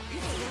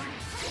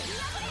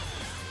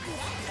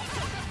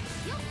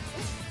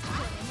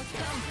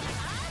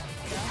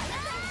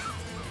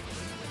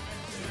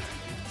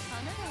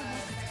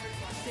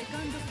セカン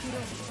ドフロ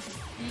ー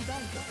リバイ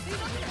ド。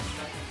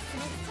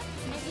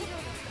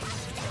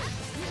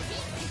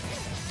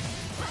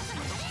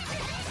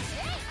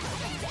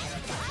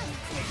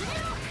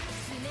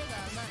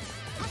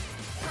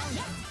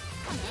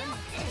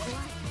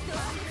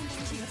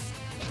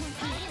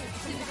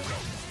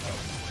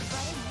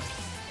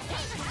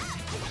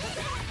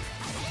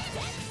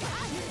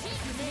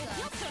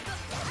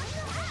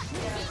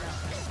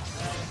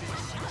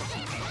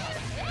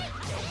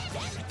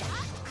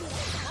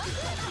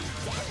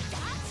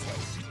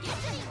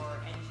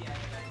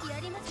や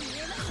りますね。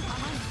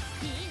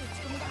いい打ち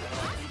込みだ。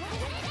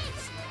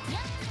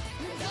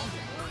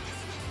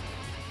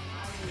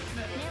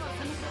目を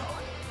覚めた。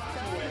サ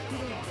ードフロ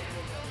ー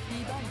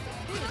リバイ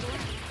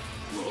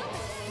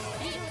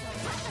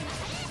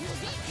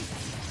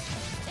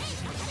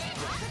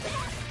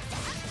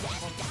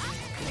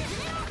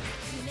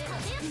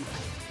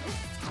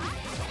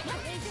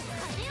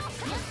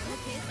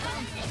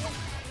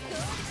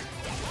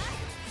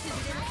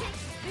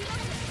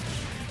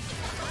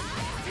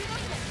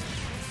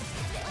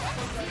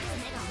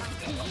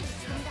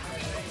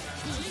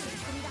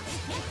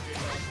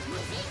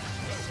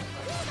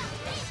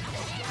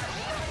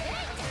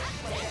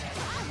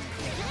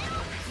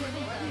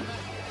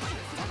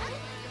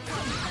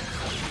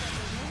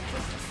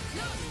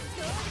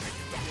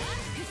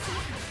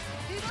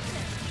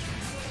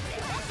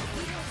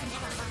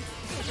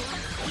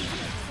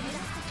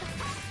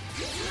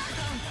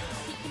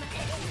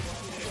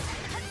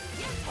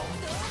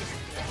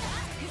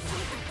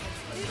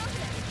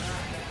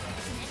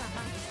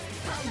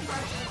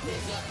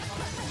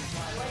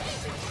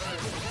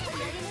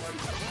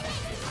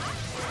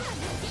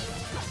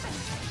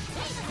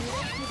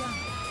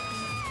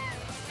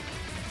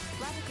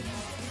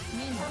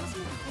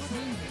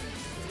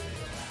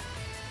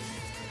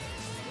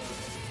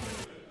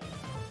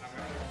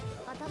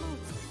頭を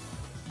つく。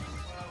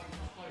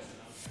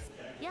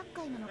厄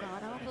介なのが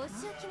現れる。お仕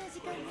置きの時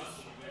間です。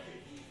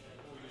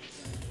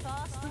ファ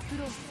ーストフ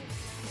ロー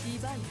リ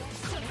バイド。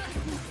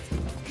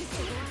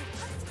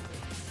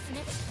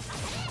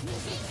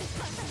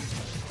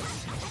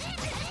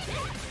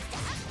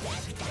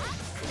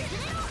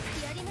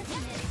やりますね。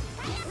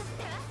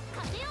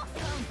勝てよ。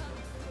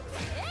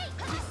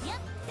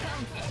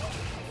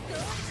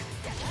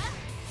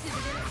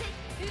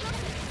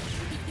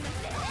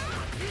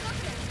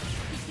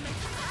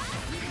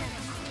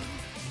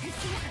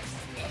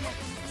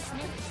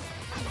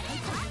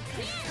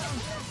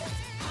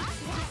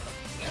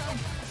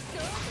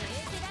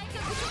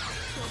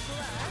ここ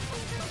は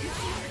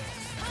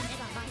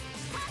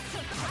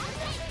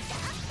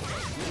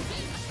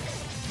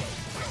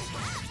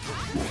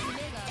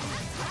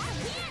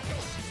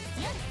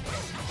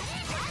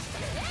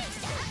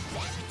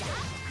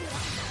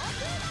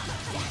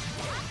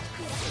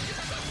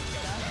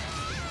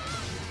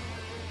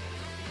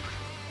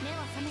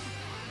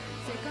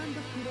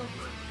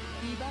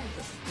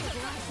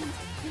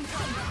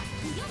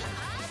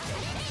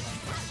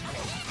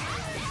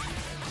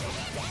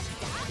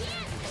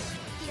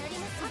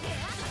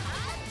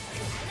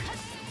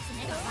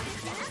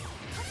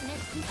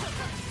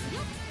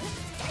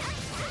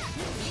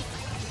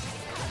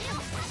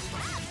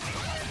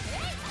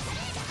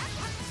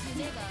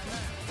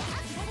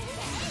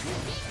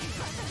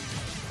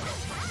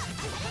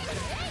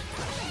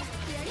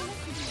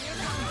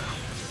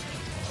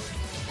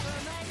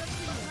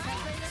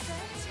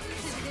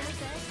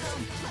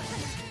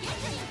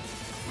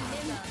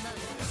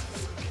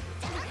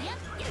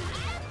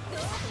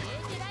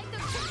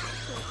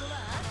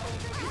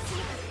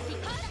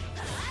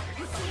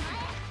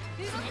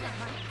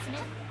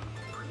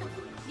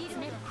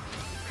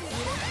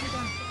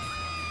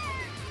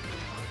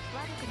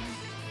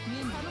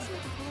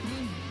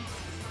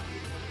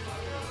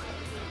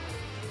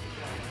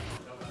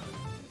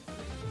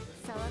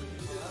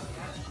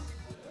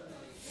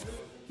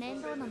面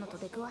倒なのと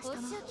出くわし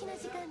たな。お仕置きの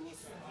時間で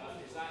す。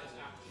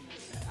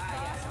ファ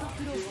ースト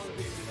フロー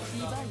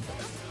リバイド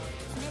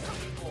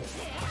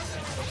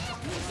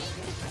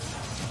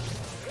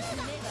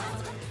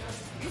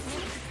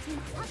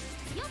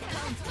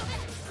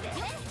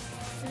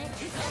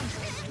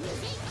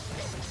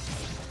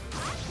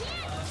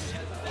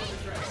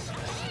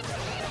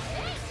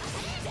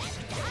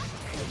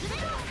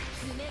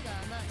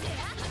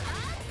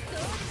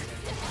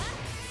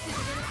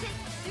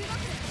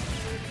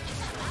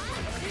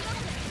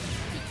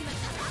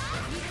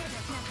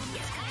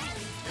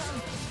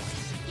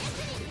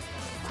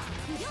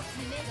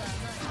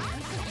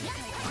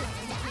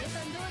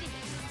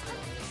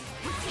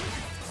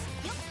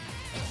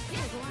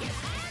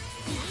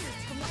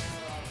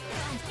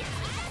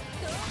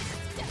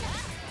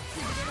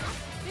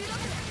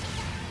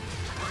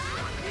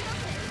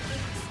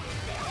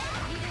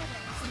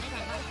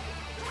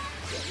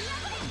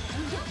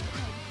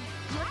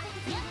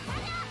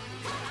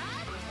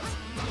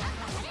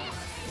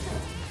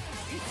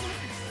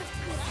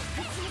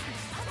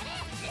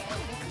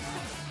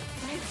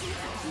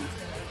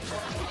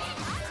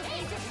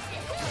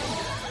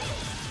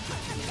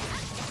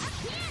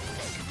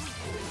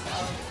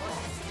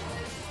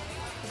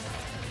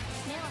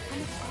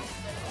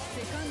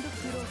セカンド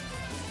フロー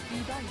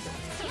リバイ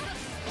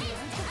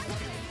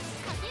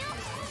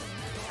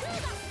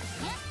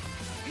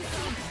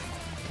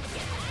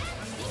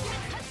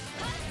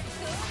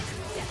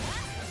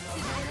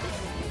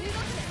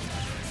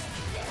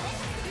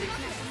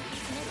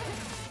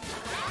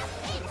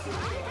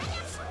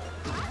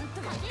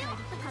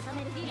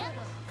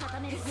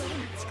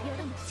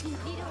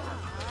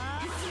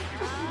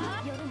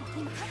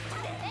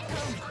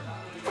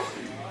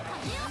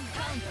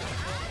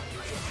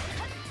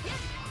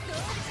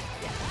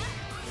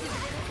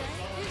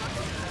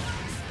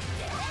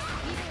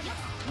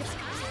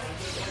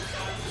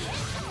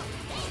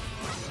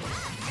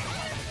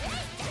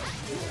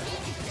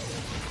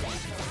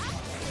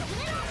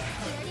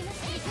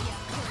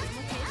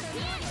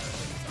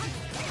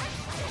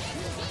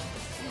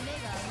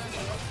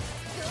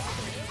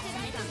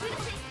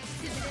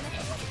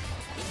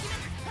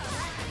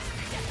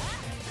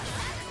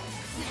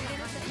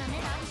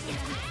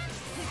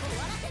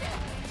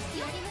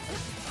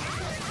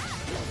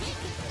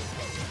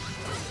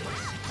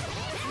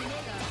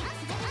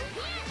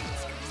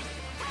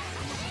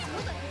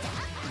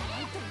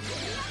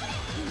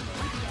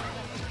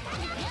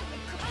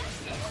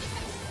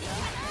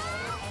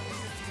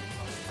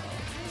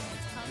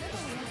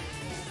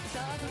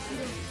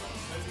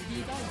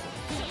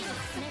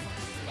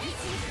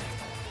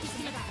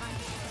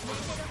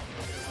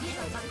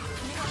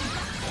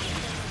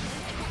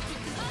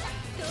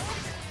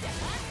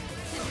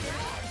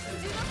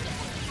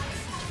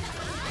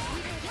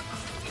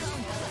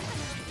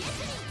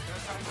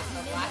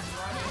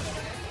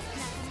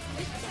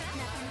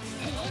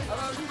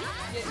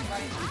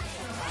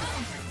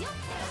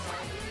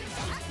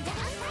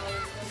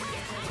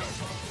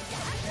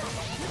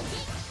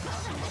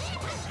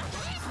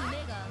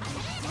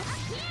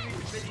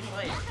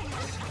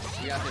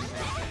We have him.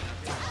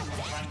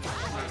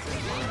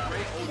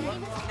 Great old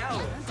one? No.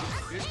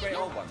 Who's great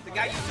old one? The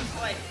guy used to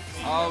play.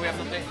 Oh, we have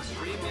the thing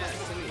stream yet.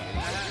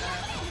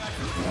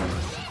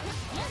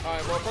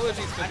 Alright, well,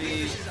 apologies for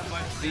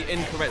the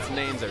incorrect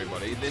names,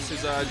 everybody. This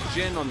is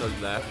Jin on the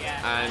left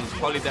and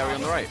Polyderry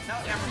on the right. No,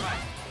 never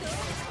mind.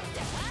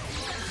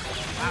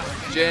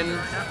 Jin,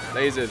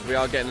 lasers, we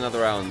are getting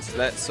another round.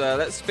 Let's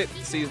fit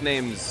these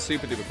names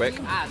super duper quick.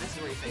 Ah, this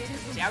is where you think.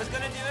 See, I was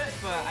gonna do it,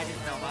 but I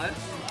didn't know about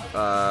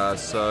it.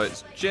 So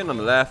it's Jin on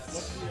the left.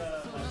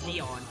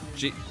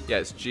 Gion. Yeah,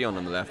 it's Gion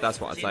on the left. That's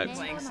what I typed.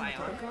 Playing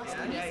Scion.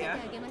 Yeah.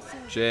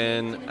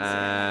 Jin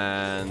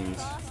and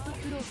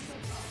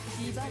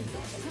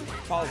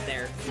Paul's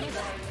there.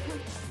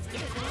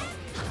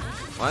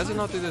 why does it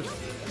not do this?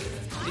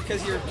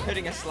 Because you're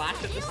putting a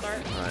slash at the start.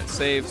 Alright,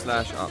 save /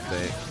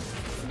 update.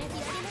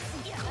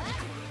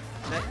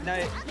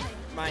 No,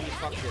 mind you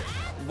fucked it.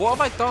 What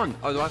have I done?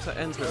 Oh, do I have to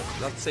enter it?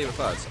 Do I have to save it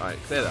first? Alright,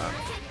 clear that.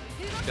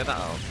 Get that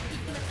out.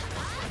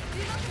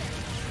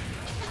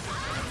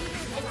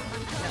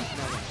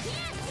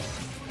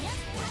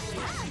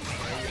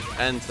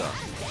 Enter.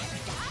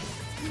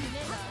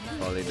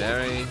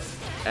 Polyderry.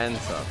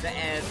 Enter.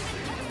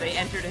 They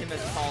entered him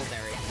as Paul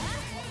Derry.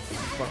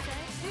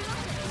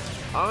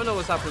 I don't know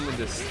what's happened with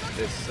this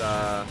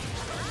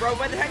Bro,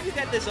 by the time you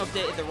get this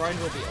updated, the round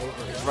will be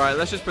over. Right,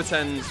 let's just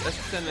pretend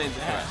the names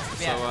are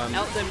correct. Yeah, So,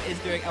 Elton is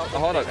doing Elton.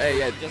 hold on, hey,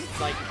 yeah. Just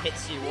like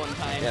hits you one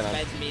time, Yeah, man.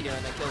 spends meteor,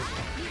 and then kills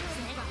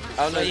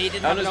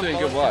you. Elna's doing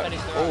good work.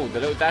 Oh,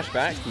 the little dash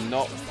back,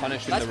 not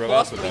punishing the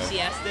reversal we though.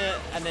 CS'd it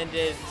and then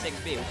did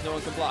 6B, which no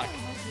one can block.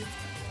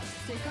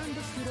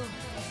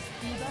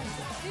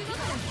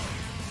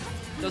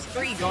 Those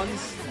 3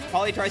 guns,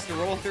 Polly tries to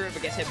roll through it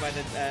but gets hit by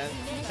the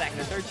second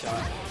or third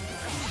shot.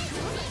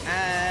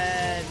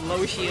 And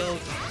low shield.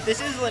 This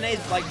is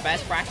Linnea's like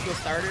best practical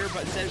starter,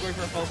 but instead of going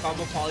for a full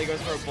combo, Polly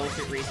goes for a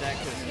bullshit reset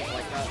because it's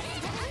like that.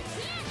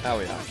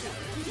 Hell yeah.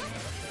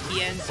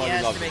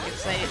 TNCS to make it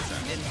safe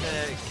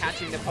into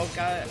catching the poke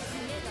out.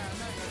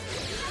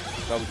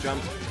 Double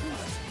jump.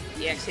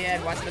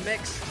 EXN, watch the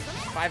mix.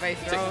 5A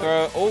Tick throw.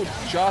 throw.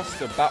 Oh, just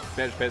about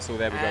bench pistol.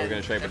 There we go. We're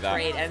going to trade with that.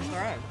 Great ends the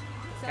round.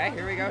 Okay,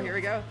 here we go, here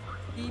we go.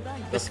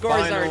 The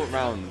scores final are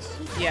rounds.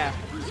 Yeah.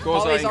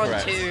 Scores Polly's are on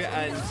incorrect. 2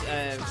 and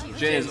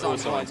Jin is Jin's on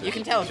also 1. on 2. You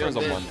can tell Jin's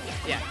from on the 1.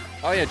 Yeah.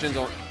 Oh yeah, Jin's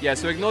on. Yeah,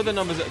 so ignore the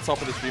numbers at the top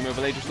of the stream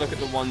overlay. Just look at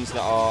the ones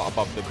that are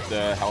above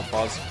the health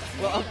bars.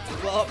 We'll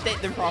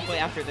update them properly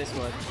after this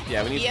one.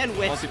 Yeah, we need Ian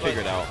whiffs, once we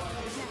figure it out.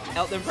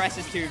 Elton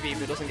presses 2B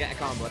but doesn't get a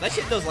combo. That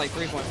shit does like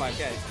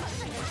 3.5k.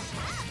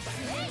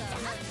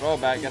 Roll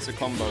back, gets a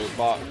combo,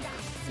 but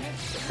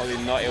probably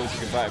not able to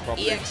convert it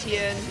properly.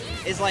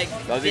 EXN is like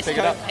Does he pick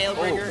it up? discount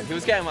Palebringer. Oh, he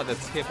was getting like the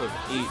tip of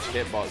each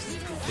hitbox.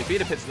 If he'd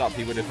have picked it up,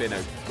 he would have been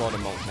a god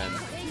amongst men.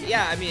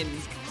 Yeah, I mean,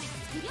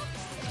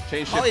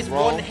 Change shift Polly's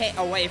roll. 1 hit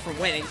away from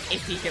winning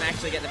if he can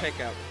actually get the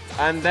pickup.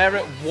 And there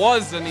it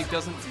was, and he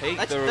doesn't take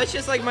That's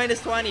just like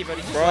 -20, but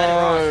he just Bro, let it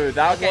rock.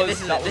 that okay, was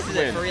this is that it. was This is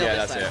the it win. for real Yeah,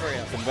 this that's time, it. for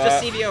real. Convert.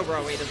 Just CVO,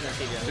 bro. Wait, he doesn't have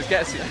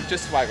CVO.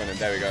 Just swag on him.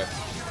 There we go.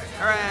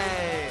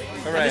 Hooray!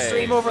 Hooray. And the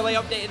stream overlay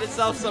updated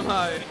itself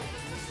somehow.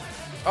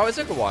 Oh, it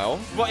took a while.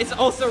 But it's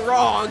also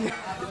wrong.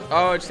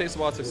 Oh, it just takes a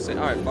while to say.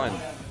 All right, fine.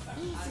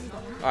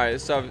 All right,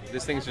 so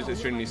this thing's just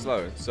extremely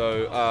slow.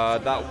 So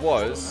that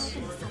was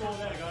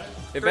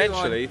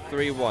eventually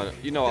 3-1.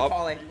 You know,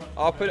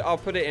 I'll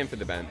put it in for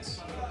the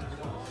Bents.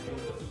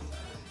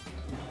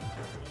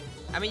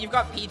 I mean, you've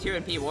got P2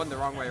 and P1 the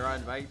wrong way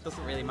around, but it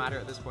doesn't really matter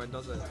at this point,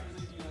 does it?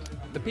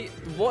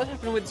 What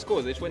happened with the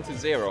scores? They just went to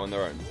 0 on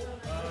their own.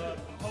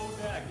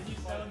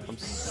 I'm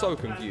so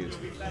confused.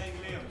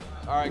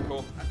 All right,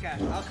 cool. Okay,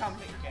 I'll come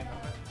take the game.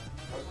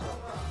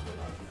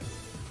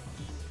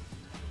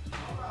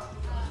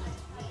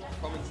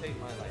 Commentate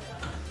my life.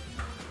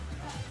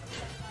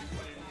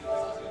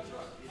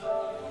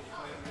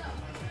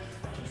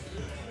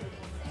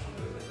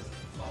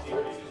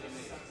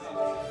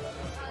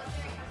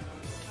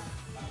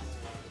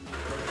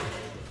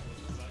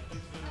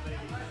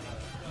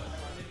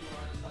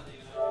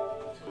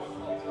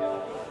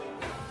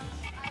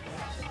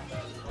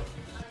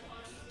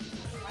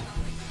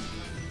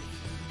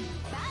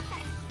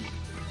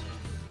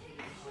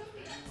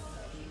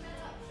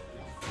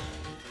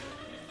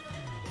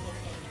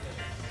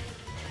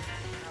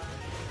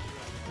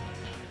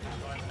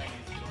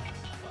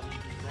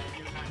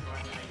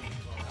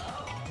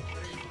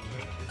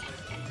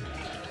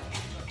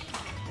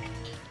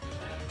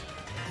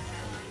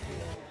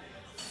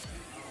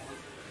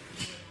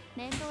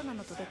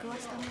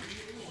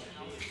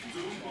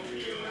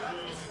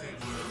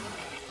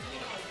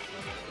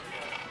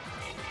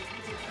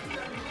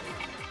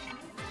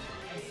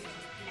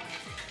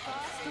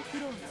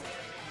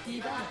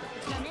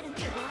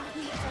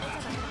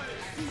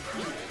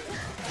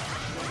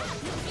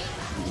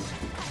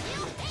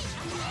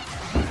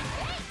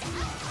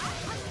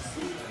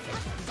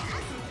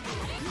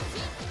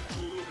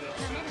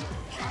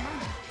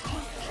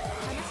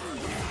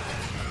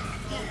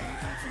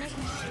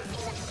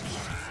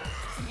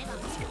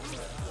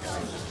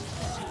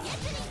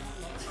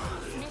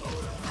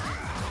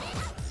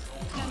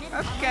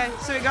 Okay,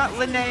 so we got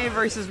Linnea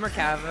versus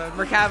Merkava.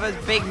 Merkava's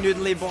big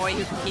noodly boy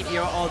who can keep you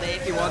out all day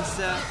if he wants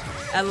to.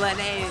 And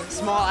Linnea,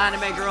 small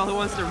anime girl who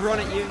wants to run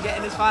at you and get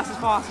in as fast as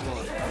possible.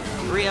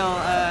 Real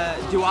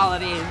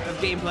duality of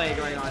gameplay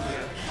going on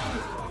here.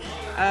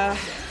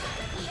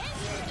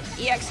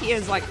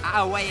 EXTN's like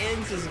way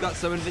in, so he's got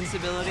some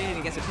invincibility and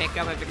he gets a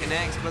pickup if it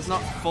connects, but it's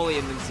not fully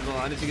invincible.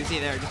 And as you can see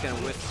there, it just kind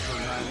of whips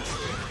sometimes.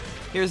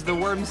 Here's the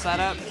worm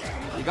setup.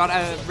 You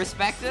gotta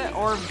respect it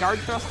or guard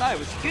thrust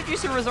out. It's good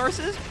use of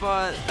resources,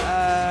 but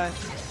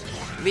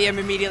Liam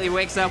immediately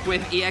wakes up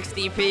with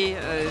EXDP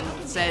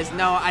and says,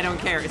 no, I don't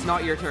care, it's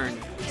not your turn.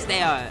 Stay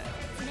out.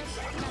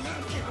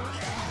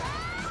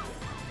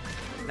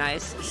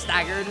 Nice.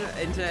 Staggered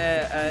into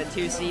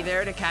 2C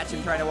there to catch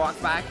him trying to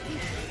walk back.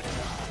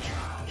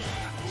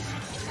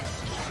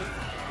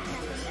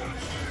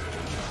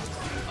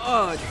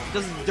 Oh,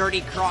 does a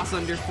dirty cross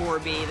under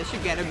 4B. This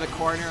should get him the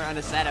corner on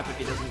a setup if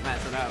he doesn't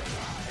mess it up.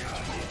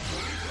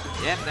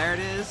 Yep, there it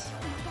is.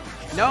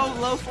 No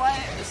low fly,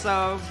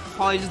 so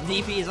Polly just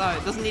DPs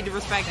out. Doesn't need to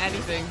respect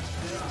anything.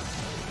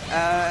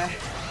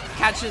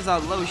 Catches a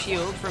low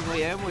shield from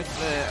Liam with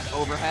the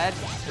overhead.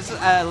 This is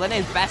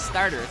Linnea's best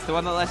starter. It's the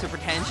one that lets her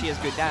pretend she has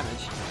good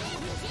damage.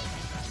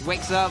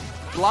 Wakes up,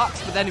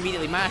 blocks, but then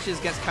immediately mashes,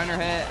 gets counter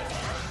hit.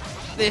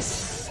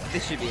 This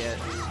should be it.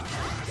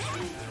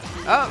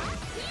 Oh,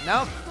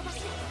 nope.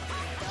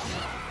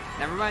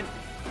 Never mind.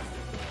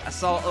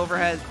 Assault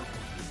overhead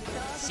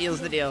seals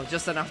the deal.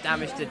 Just enough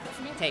damage to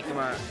take them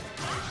out.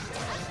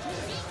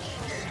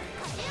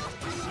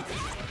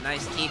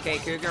 Nice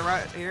TK Cougar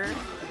right here.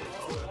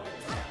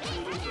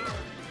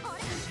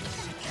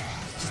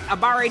 A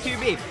Barre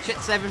 2B. Shit,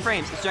 7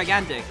 frames. It's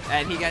gigantic.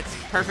 And he gets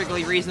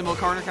perfectly reasonable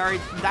corner carry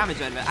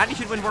damage out of it. And he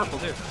should win Vorpal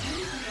too.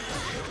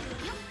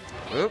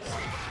 Oops.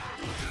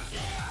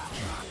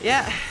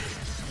 Yeah.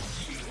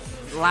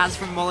 Lads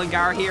from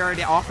Mullingar here are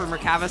to offer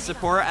Merkava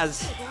support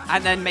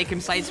and then make him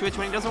side switch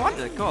when he doesn't want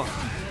it. Cool.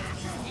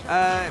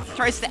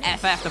 Tries to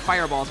FF the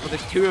fireballs, but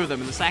there's 2 of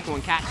them and the second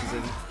one catches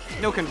him.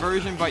 No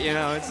conversion, but you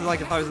know, it's like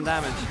 1,000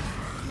 damage.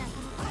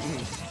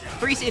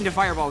 3C into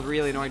fireball is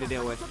really annoying to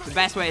deal with. The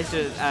best way is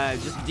to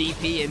just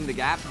DP in the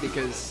gap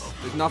because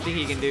there's nothing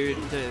he can do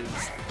to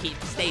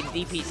stay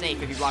DP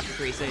safe if you block the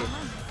 3C.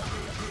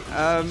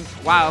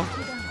 Wow.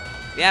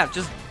 Yeah,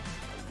 just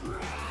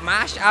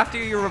mash after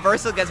your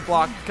reversal gets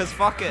blocked because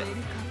fuck it.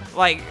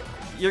 Like,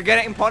 you're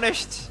getting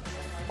punished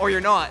or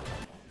you're not.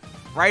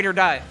 Ride or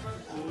die.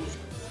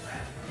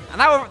 And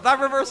that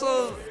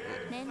reversal,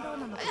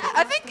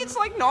 I think it's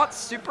like not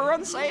super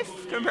unsafe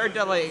compared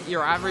to like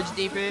your average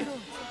DP.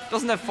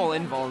 Doesn't have full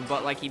invuln,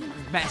 but like he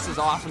messes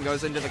off and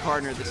goes into the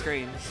corner of the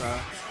screen. So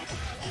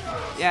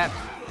yeah,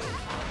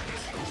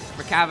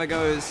 Merkava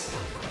goes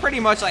pretty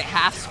much like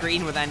half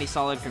screen with any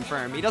solid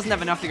confirm. He doesn't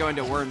have enough to go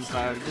into worms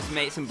though. Just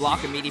makes him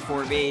block a meaty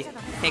 4B,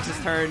 takes his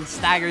turn,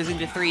 staggers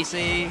into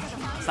 3C,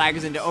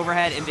 staggers into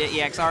overhead, into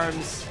EX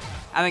arms,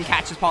 and then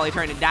catches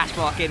Polyturn and dash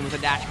block in with a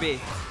dash B.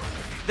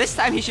 This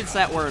time he should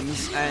set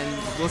worms, and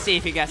we'll see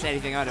if he gets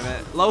anything out of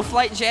it. Low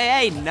flight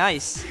JA,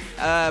 nice.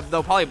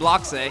 Though Poly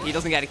blocks it, he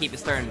doesn't get to keep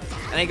his turn.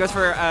 And he goes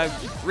for a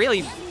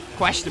really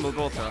questionable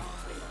goal throw.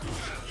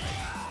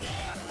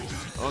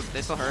 Oh,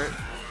 this'll hurt.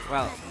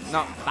 Well,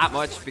 not that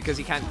much because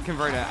he can't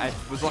convert it. I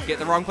was looking at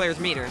the wrong player's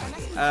meter.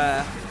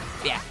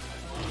 Yeah.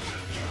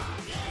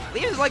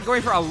 Liam's like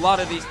going for a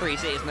lot of these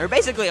 3Cs, and they're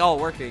basically all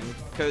working,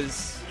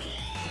 because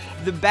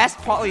the best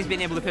Poly's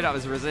been able to put up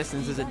as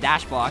resistance is a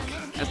dash block.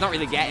 It's not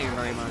really getting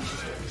very much.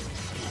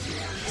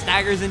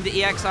 Staggers into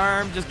EX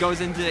arm, just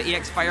goes into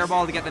EX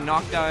fireball to get the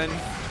knockdown.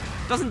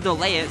 Doesn't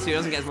delay it, so he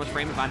doesn't get as much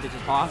frame advantage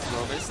as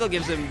possible, but it still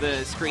gives him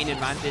the screen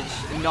advantage,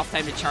 enough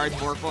time to charge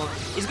Vorpal.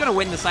 He's gonna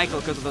win the cycle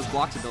because of those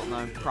blocks are built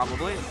now,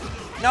 probably.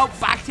 Nope,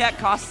 back tech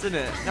costing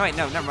it. No wait,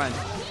 no, never mind.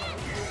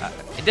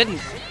 It didn't.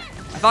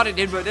 I thought it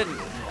did, but it didn't.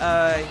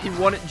 He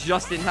won it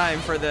just in time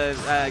for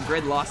the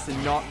grid loss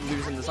and not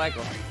losing the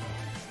cycle.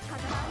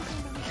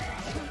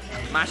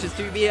 Mashes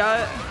 2B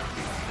out.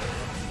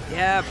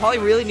 Yeah, Poly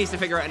really needs to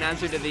figure out an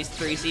answer to these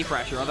 3C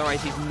pressure,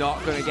 otherwise he's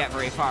not going to get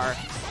very far.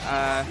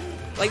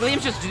 Like,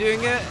 Liam's just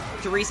doing it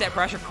to reset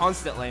pressure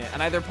constantly,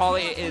 and either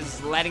Poly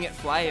is letting it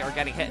fly or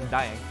getting hit and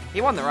dying.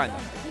 He won the run, though.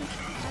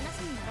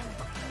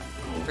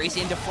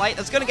 3C into flight.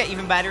 That's going to get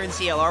even better in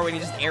CLR when you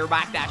just air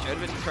back dash out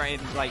of it and try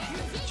and, like,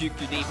 juke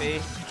your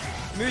DP.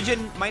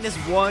 Mugen,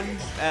 -1,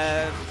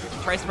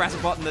 tries to press a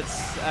button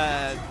that's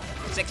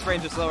 6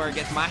 frames or slower,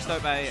 gets mashed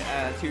out by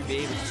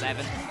 2B, which is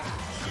 7.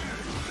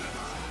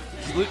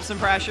 Loops some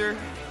pressure.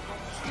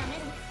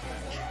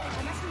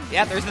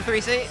 Yeah, there's the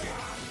 3C.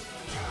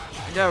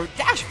 No,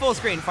 dash full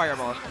screen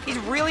fireball. He's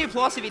really a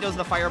plus if he does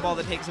the fireball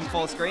that takes him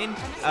full screen.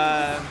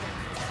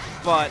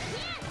 But,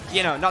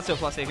 you know, not so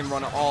plus if he can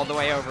run it all the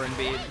way over and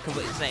be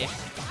completely safe.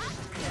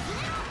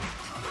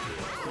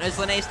 It's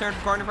Linnea's turn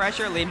for corner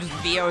pressure. Liam just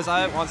VOs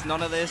out, wants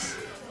none of this.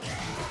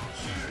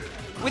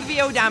 With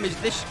VO damage,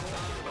 this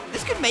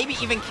could maybe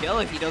even kill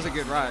if he does a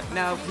good route.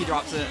 No, he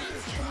drops it.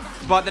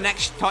 But the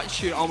next touch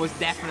should almost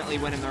definitely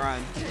win him the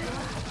round.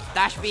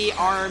 Dash B,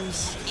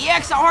 arms.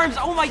 EX arms!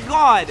 Oh my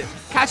god!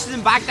 Catches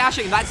him back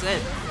dashing, that's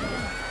it.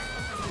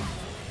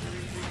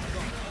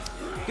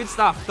 Good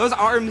stuff. Those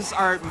arms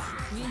are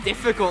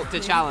difficult to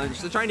challenge,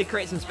 so trying to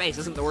create some space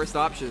isn't the worst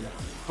option.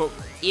 But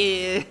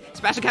yeah,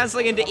 special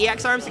cancelling into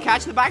EX arms to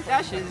catch the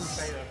backdash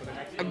is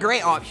a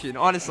great option,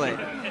 honestly.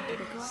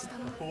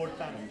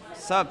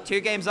 So, 2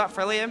 games up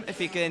for Liam. If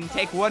he can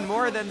take 1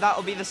 more, then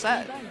that'll be the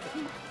set.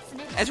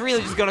 It's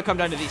really just going to come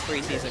down to these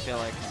 3Cs, I feel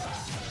like.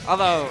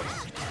 Although,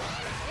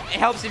 it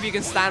helps if you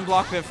can stand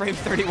block with frame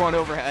 31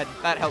 overhead.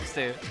 That helps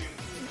too.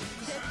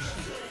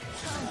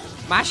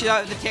 Mash it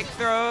out with the kick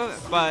throw,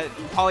 but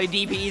Poly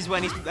DPs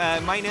when he's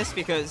minus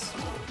because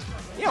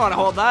you don't want to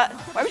hold that.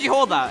 Why would you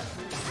hold that?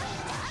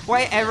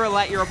 Why ever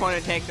let your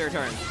opponent take their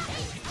turn?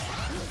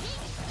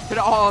 Put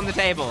it all on the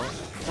table.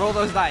 Roll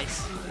those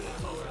dice.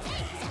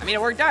 I mean,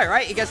 it worked out,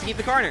 right? He gets to keep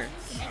the corner.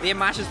 Liam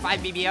mashes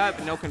 5 BB out,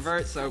 but no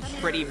convert, so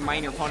pretty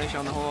minor punish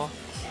on the whole.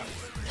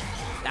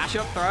 Dash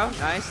up throw,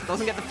 nice.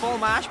 Doesn't get the full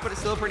mash, but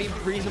it's still pretty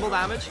reasonable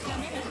damage.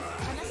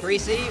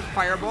 3C,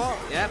 fireball,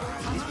 yep.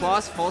 He's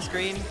plus, full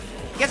screen.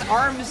 He gets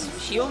arms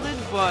shielded,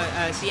 but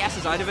CS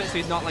is out of it, so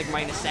he's not like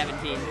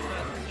 -17.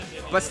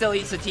 But still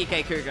eats a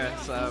TK Kuga,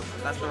 so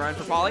that's the round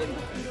for Poly.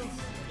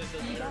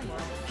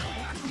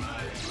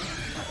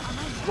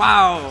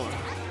 Wow.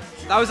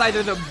 That was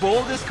either the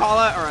boldest call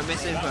out or a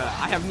misinput.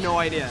 I have no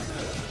idea.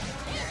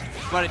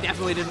 But it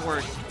definitely didn't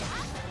work.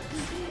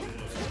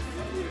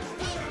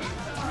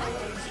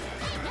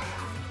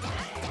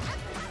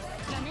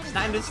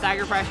 Standard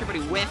stagger pressure, but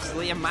he whiffs.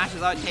 Liam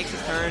mashes out, takes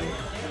his turn.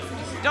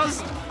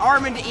 Does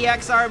arm into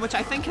EX arm, which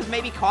I think has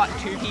maybe caught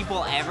 2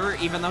 people ever,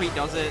 even though he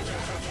does it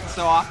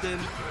so often.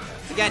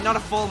 Again, not a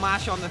full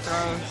mash on the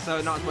throw,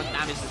 so not as much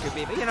damage as it could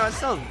be, but you know, it's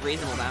still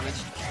reasonable damage.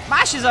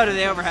 Mashes out of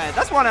the overhead.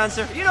 That's one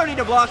answer. You don't need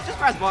to block, just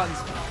press buttons.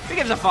 Who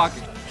gives a fuck?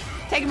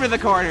 Take him to the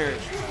corner.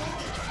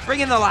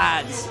 Bring in the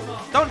lads.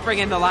 Don't bring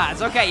in the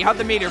lads. Okay, you had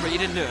the meter, but you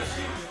didn't do it.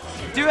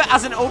 Do it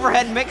as an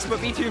overhead mix, but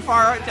be too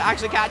far out to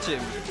actually catch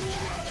him.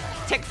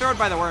 Tick throwed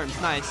by the worms.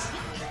 Nice.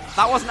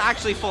 That wasn't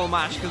actually full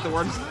mash because the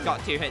worms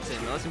got 2 hits in,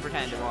 but let's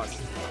pretend it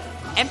was.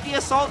 Empty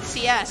assault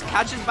CS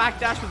catches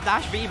backdash with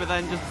dash B, but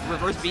then just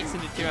reverse beats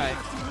into 2A.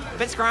 A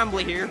bit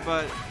scrambly here,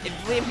 but if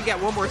Liam can get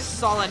one more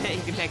solid hit,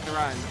 he can take the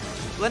round.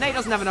 Lene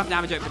doesn't have enough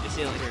damage output to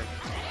seal it here,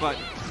 but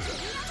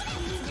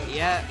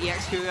yeah,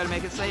 EX Kuga to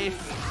make it safe.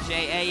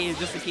 JA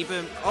just to keep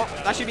him. Oh,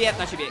 that should be it.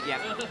 That should be it. Yeah.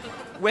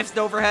 Whiffs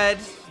the overhead,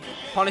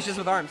 punishes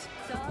with arms.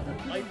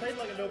 I played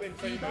like a little bit in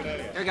training mode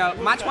earlier. There we go.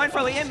 Match point for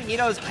Liam. He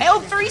knows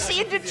held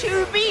 3C into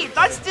 2B.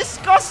 That's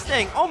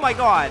disgusting. Oh my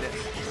god.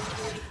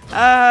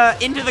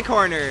 Into the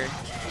corner.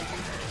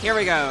 Here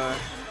we go.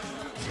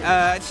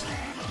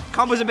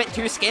 Combo's a bit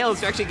too scaled,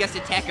 so actually gets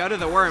to tech out of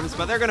the worms,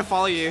 but they're gonna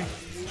follow you.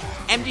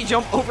 Empty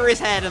jump over his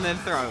head and then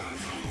throw.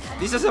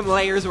 These are some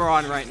layers we're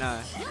on right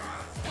now.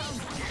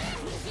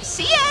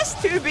 CS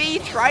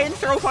 2B, try and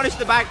throw punish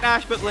the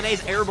backdash, but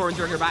Lene's airborne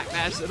during her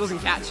backdash, so it doesn't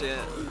catch it.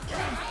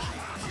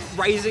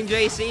 Rising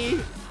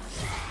JC.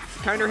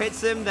 Counter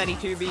hits him, then he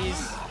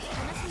 2Bs.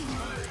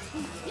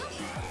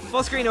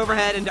 Full screen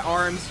overhead into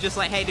arms, just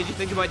like, hey, did you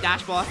think about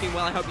dash blocking?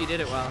 Well, I hope you did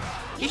it well.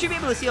 You should be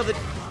able to seal the...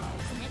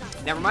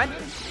 Never mind.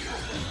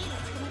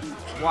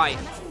 Why?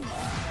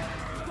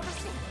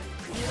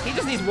 He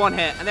just needs 1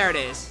 hit, and there it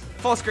is.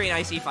 Full screen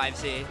IC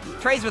 5C.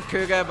 Trades with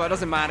Kuga, but it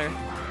doesn't matter.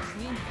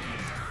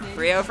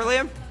 3-0 for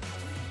Liam?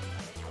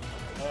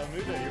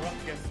 Muda, you're up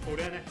against Paul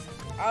there next.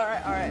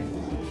 Alright, alright.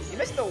 You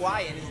missed the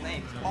Y in his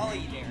name. It's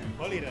Polly there.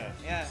 Polly there?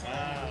 Yeah.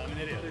 I'm an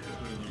idiot.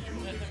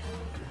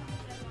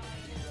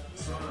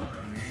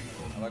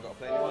 Have I got to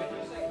play anyone?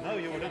 No,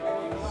 you wouldn't.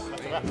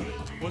 That's a wrap.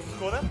 What's the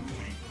score then?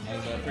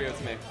 3-0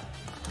 to me.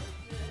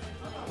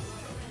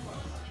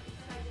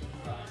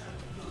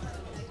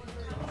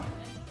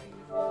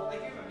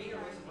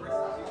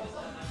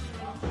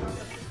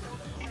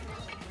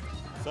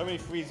 So many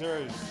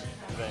 3-0s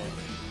today.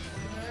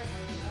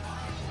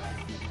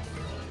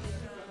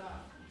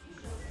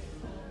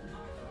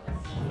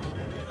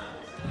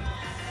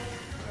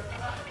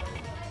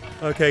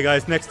 Okay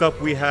guys, next up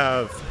we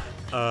have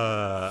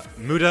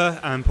Muda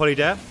and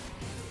Polydare.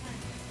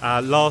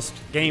 Last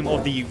game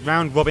of the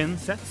round robin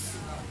sets.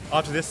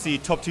 After this, the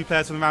top 2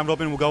 players from the round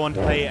robin will go on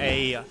to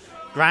play a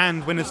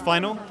grand winners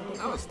final.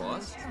 That was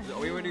fast. Are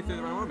we already through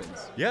the round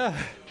robins? Yeah.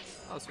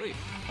 Oh, sweet.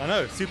 I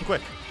know, super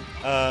quick.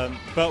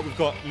 But we've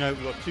got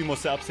 2 more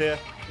setups here.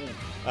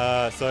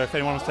 So if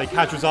anyone wants to play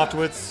casuals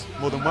afterwards,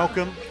 more than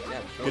welcome.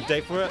 Yeah, sure. Good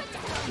day for it.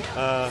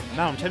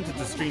 Now I'm tempted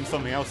to stream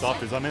something else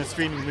afterwards. I'm in a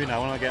streaming mood now.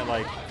 I want to get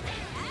like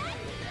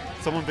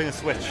someone bring a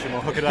Switch and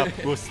we'll hook it up.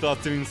 We'll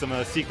start doing some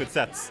secret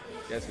sets.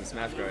 Get some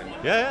Smash going.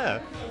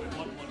 Yeah.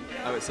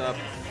 Oh,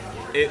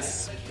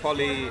 it's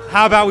Polly.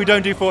 How about we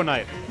don't do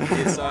Fortnite?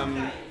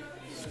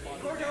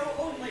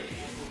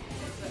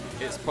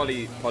 It's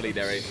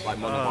Polydare, like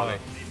Mono Polly.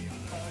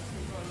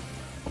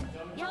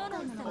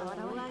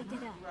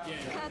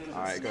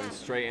 Alright, going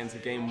straight into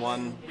game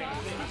 1.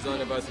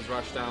 Zona versus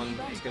Rushdown.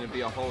 It's going to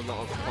be a whole lot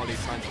of Polly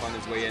trying to find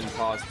his way in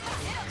past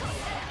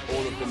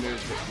all of the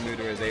moves that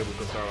Muda is able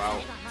to throw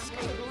out.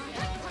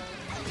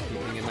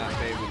 Keeping him at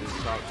bay with his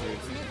crouch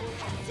moves.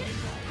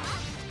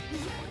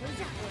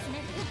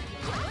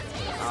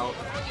 Out.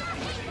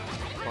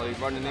 Polly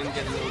running in,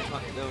 getting a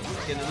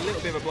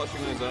little bit of a block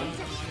string on his own.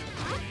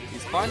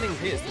 He's finding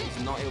hits that he's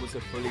not able to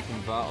fully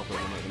convert off of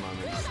them at the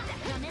moment.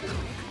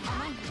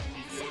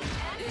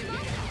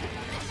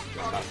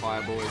 That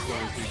fireball is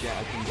going to get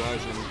a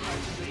conversion.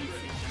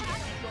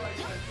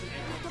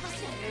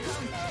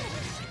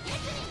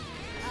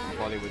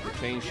 Polly with the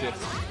chain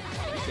shift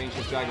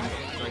dragon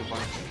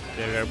punch.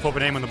 There we go, proper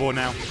name on the board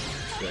now.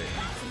 Straight.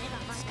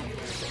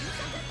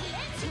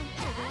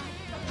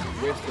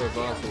 With the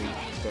reversal,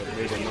 but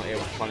really not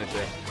able to punish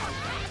it.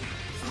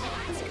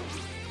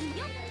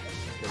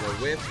 With a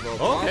whiff, roll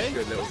past,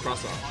 good little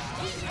cross up.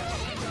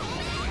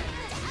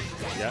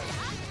 Yeah.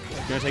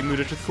 Gonna take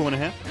Muda to the corner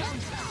here.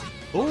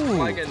 Ooh!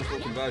 By Ooh! getting full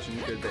conversion,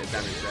 good bit of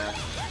damage there.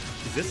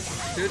 Is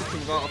this? Could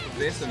convert off of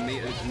this and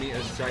meet a dragon. Meet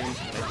a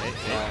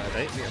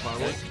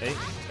fireball.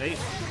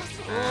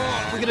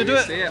 We're gonna do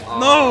it! See it?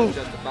 No!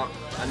 Just about,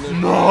 and the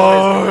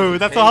No!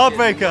 That's a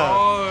heartbreaker!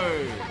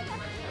 No!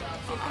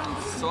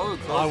 So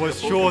close. I was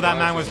sure that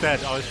man was dead.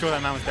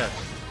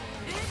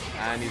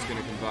 And he's going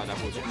to convert that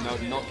ball. No,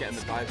 not getting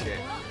the dive kick.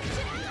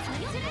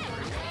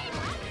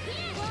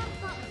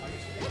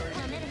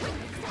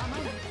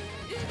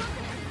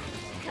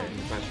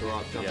 bash her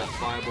up, jump that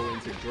fireball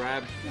into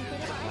grab.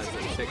 Nice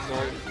little tick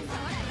throw.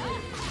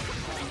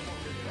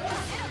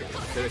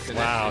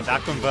 Wow,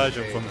 that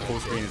conversion from full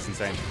screen is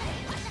insane.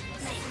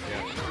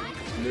 Yeah.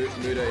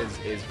 Muda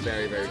is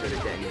very, very good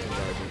at getting the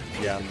conversion.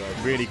 Yeah,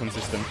 really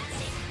consistent.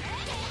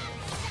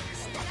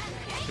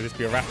 Should this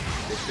be a wrap?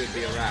 This should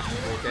be a wrap.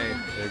 Okay.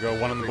 There you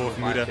go, one on the board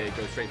for Muda.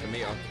 Go straight for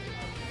Mita.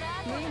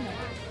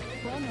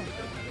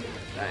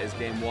 That is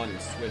game one in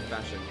swift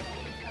fashion.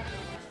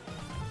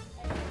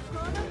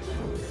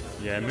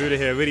 Yeah, Muda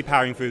here really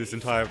powering through this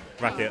entire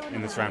bracket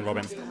in this round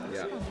robin.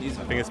 Yeah, I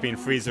think it's been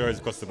 3-0s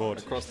across the board.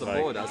 Across the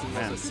like, board, hasn't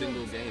man. lost a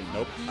single game.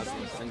 Nope. Hasn't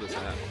lost a single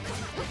set.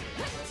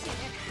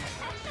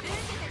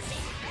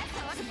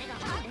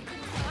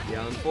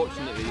 Yeah,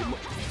 unfortunately,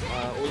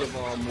 all of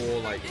our more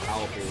like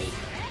powerful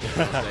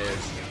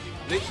players,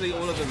 literally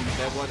all of them,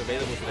 they weren't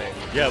available today.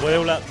 Yeah, well, they're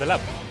all at the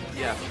lab.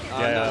 Yeah,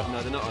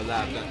 no, they're not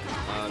allowed.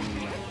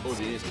 All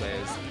the UNIST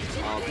players.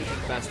 Our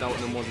best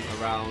Outnum wasn't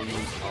around.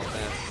 Our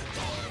best.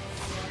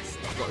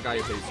 Got a guy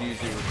who plays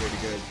Yuzu was really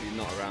good. He's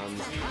not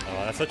around.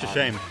 Oh, that's such a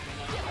shame.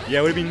 Yeah,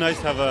 it would have been nice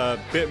to have a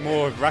bit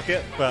more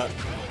bracket, but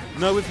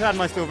no, we've had a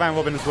nice little round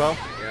robin as well.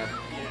 Yeah.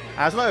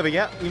 It's not over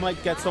yet. We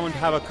might get someone to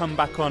have a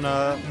comeback on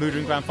Muda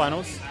in Grand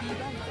Finals.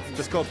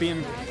 Just got to beat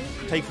him,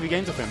 take 3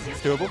 games off him.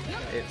 It's doable.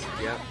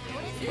 Yeah.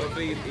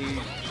 Hopefully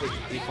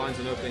he finds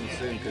an opening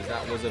soon, because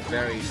that was a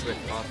very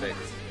swift perfect.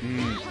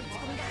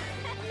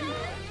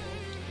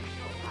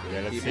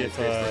 Yeah, let's see if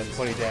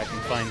Polydare can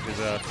find his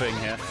footing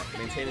here.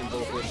 Maintaining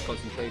both with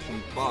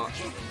concentration, but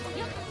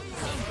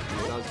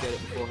he does get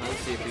it beforehand.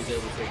 See if he's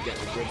able to get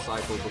the grid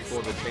cycle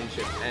before the chain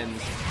shift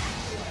ends.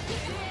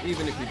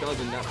 Even if he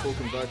doesn't, that full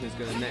conversion is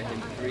going to net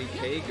him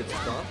 3k. Good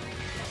stuff.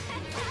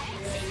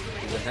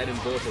 He's ahead in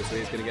Vorpal, so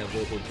he's going to get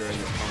Vorpal during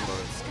this combo.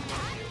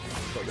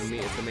 Got the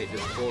meter to make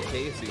this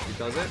 4k, see if he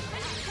does it.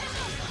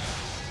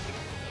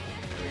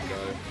 There we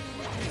go.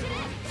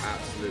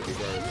 Absolutely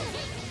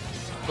gross.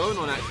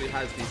 Phonon actually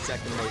has the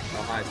second most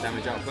highest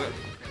damage output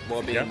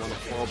while being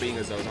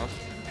a zoner.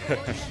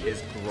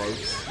 It's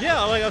gross.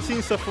 Yeah, like I've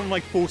seen stuff from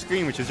like full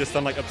screen which has just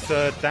done like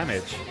absurd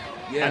damage.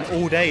 Yeah. And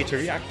all day to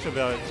react to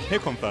the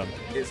hit confirm.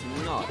 It's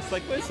nuts. It's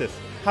like, what is this?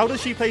 How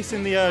does she place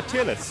in the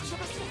tier list?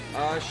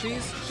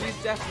 She's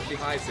definitely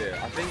high tier.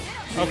 I think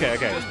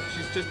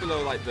she's just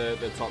below like the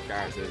top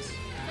characters.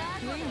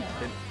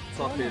 The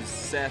top is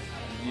Seth,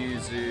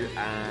 Yuzu,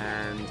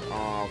 and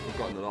I've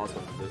forgotten the last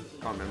one.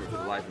 Can't remember for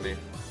the life of me.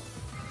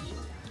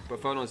 But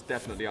Phonon's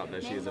definitely up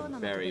there. She is a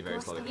very, very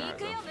solid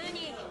character.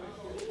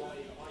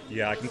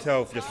 Yeah, I can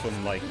tell just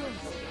from like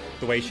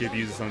the way she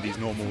abuses some of these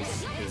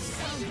normals is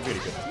really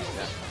good.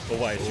 Yeah. Or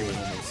why is she with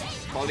normals?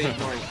 Polly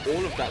ignoring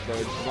all of that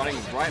though, running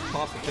right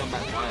past the jump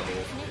back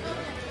fireball.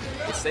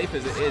 As safe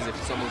as it is, if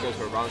someone goes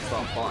for a round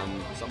start pot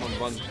and someone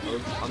runs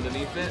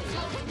underneath it,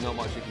 not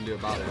much you can do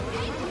about it.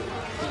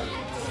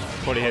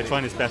 Polly here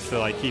trying his best to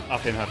like keep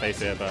up in her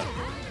face here, but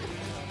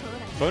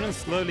Phonon's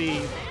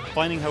slowly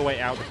finding her way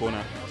out the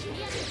corner.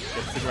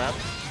 Gets the grab.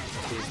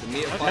 The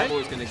meter fireball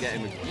is going to get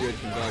him a good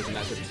conversion.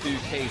 That's a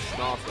 2k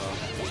starter.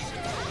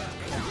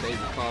 He plays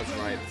the cards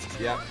right.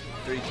 Yep,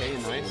 3k,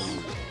 nice.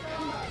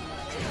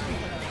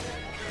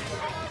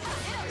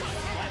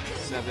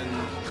 7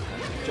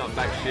 jump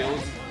back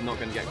shields, not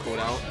going to get caught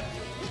out.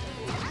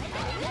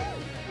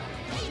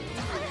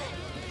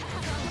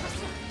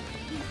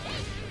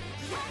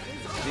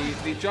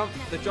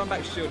 The jump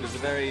back shield is a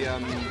very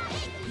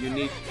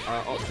unique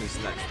option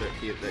select that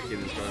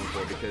Keelan's going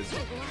for, because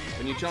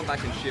when you jump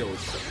back and shield,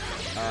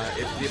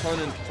 if the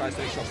opponent tries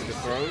to shot with a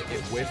throw,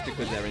 it whiffs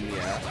because they're in the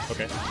air.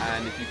 Okay.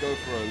 And if you go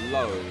for a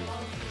low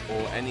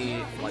or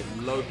any like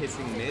low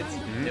hitting mid,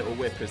 it will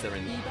whiff because they're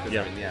in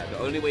the air. The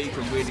only way you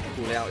can really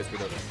pull it out is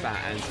with a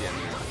fat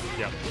anti-enemy.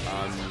 Yeah.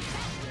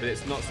 But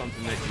it's not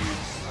something that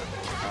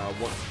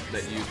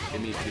you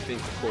immediately think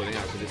of calling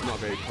out, because it's not a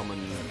very common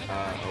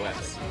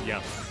OS.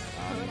 Yeah.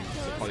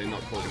 So probably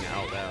not calling it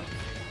out there.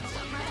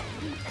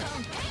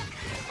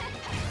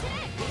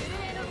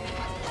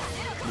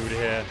 Muda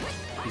here,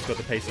 he's got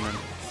the pace on him.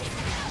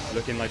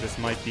 Looking like this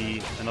might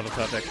be another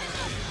perfect.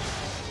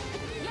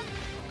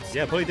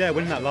 Yeah, Polydare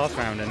winning that last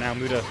round, and now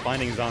Muda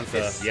finding his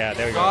answer. Yeah,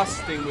 there we go.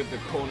 Busting with the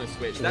corner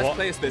switch. That's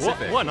player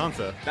specific. What an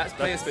answer. That's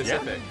player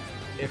specific. Yeah.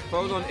 If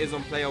Phonon is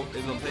on player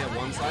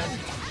 1 side,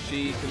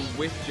 she can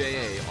whiff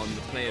JA on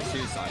the player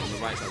 2 side, on the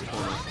right side of the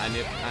corner, and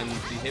the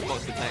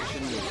hitbox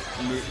detection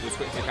will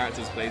switch the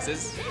characters'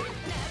 places.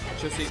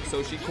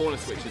 So she corner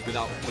switches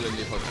without pulling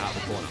the opponent out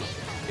of the corner.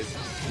 It's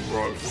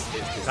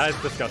gross. That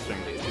is disgusting.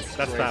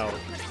 That's foul.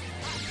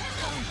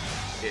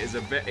 It's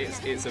a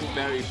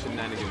very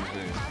shenanigans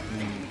move.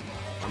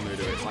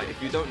 It's like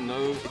if you don't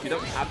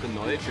have the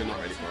knowledge, you're not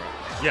ready for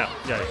it. Yeah,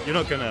 you're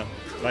not gonna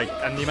like,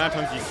 and the amount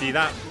of times you see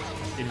that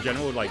in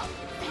general, like,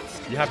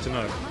 you have to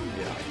know.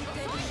 Yeah.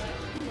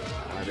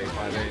 5A,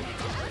 5A.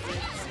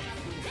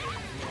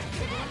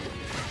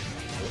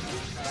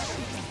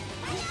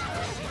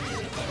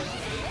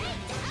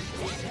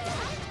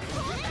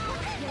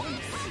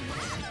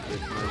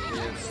 Good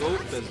So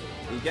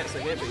he gets a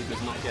hit, but he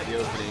does not get the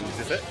opening. Is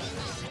this it?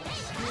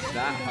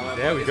 That,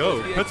 however, There we is go.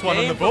 going to be a Puts one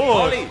on game the for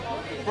board. Polly,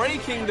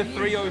 breaking the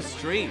 3-0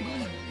 streak.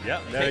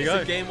 Yep, there we Takes go.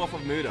 the game off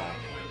of Muda.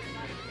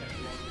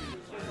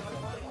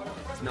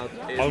 It's now, it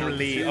is now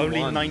Only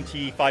 2-1.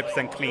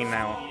 95% clean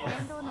now.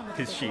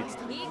 His sheets.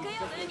 行くよウ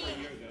ニフ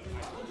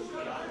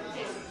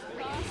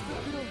ァースト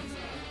クローズ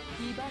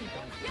ディバイド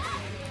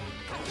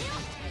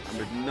And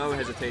with no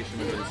hesitation,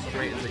 we're going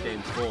straight into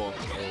game 4. Oh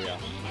yeah.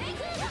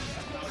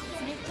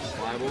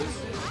 Fireballs.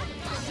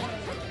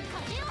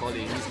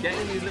 Polly, he's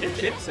getting these little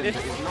chips in,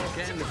 but he's not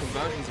getting the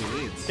conversions he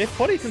needs. If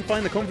Polly can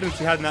find the confidence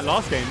he had in that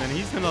last game, then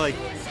he's gonna like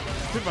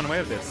could run away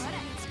with this.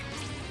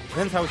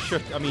 Depends how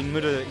shook. I mean,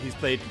 Muda, he's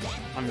played,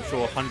 I'm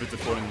sure, hundreds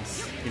of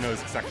tournaments. He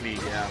knows exactly.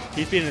 Yeah.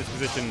 He's been in this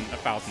position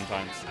 1,000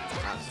 times.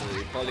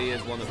 Absolutely. Polly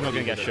is one of the not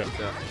gonna people get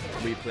that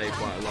we play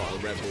quite a lot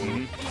of Red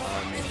Bull.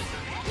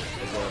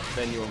 There's a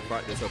venue on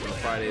Friday, that's open on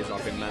Fridays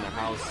up in Manor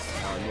House,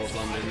 North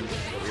London,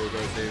 that we all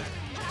go to.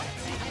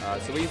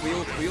 So we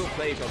all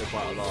play each other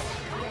quite a lot.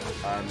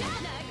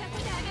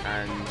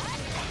 And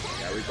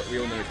yeah, we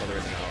all know each other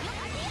in and out.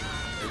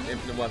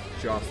 Infinite Worth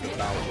just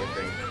about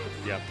whipping.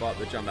 Yeah. But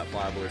the jump that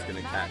fireball is going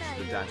to catch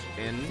the dash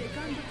in. セ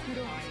カンドク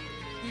ローズ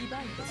ディ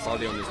バイド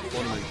Polly on this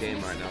tournament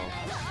game right now.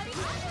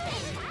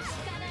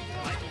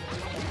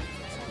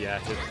 Yeah,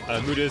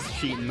 Muda's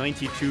sheet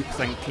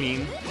 92%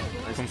 clean,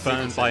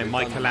 confirmed by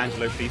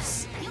Michelangelo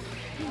Feast.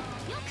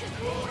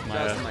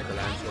 Just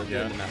Michelangelo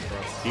doing the math for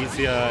us.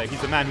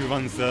 He's the man who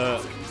runs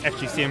the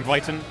FGC in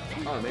Brighton.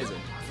 Oh,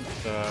 amazing.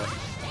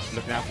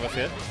 Looking out for us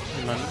here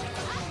in London.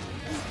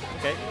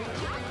 Okay.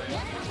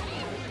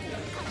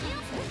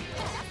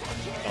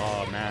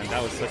 Oh man,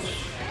 that was such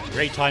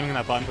great timing in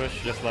that button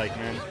push. Just like,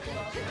 man.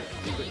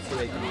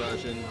 Fully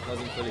conversion,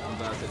 doesn't fully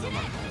convert it, no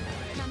matter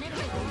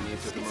what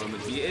needs at the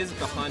moment. He is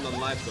behind on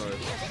life though.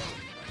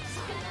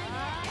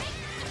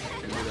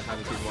 And with the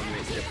having his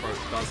 180 approach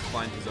does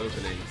find his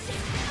opening.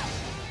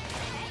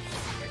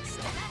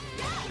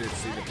 Should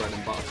see the bread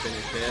and butter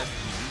finish here.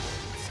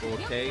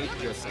 4K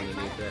just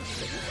underneath it.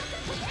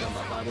 Down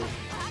by Bible.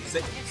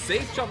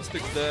 Safe jumps the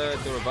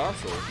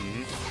reversal.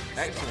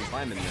 Excellent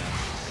timing there.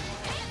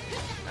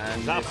 And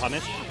Is that a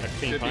punish? A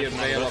clean should be a punish?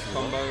 veil up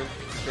combo.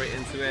 Straight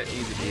into it,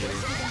 easy peasy.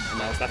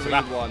 And that's a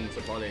wrap. 3-1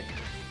 to Polly.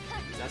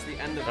 That's the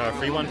end of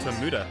 3-1 to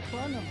Muda. フ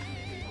ァノ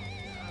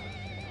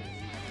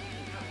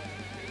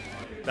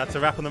That's a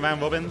wrap on the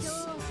round robins.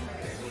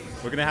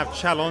 We're going to have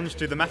Challenge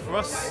do the math for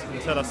us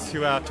and tell us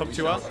who our top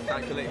two are.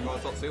 Calculate who our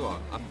top two are.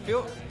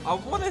 I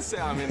want to say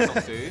I'm in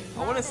top two.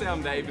 I want to say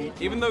I'm there,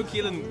 even though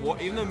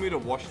even though Muda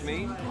washed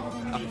me.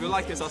 I feel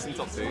like it's us in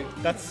top two.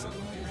 That's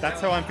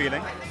how I'm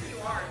feeling.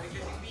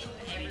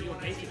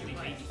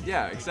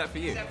 Yeah, except for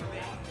you.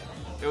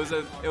 It was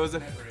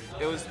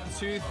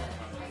two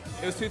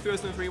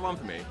 3-0s and a 3-1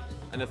 for me,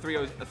 and a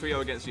 3-0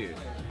 against you.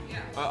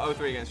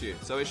 0-3 against you.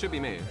 So it should be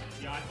me.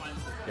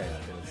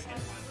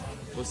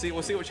 We'll see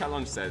what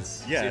Challenge says.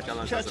 See Yeah, if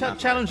Challenge says the math.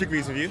 Challenge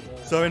agrees with you.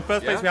 So in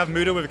first place Yeah? we have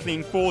Muda with a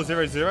clean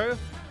 4-0-0.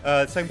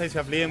 Second place we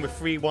have Liam with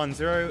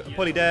 3-1-0.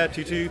 Polydare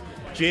 2-2.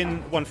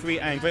 Jin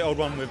 1-3 and Great Old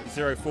One with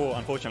 0-4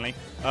 unfortunately.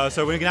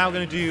 So we're now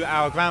going to do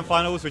our grand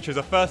finals, which is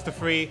a first to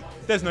 3.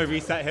 There's no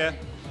reset here.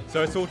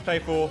 So it's all to play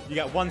for. You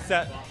get one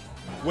set.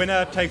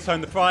 Winner takes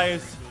home the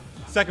prize.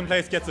 Second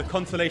place gets a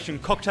consolation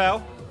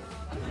cocktail.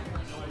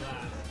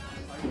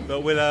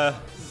 But we'll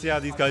see how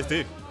these guys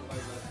do.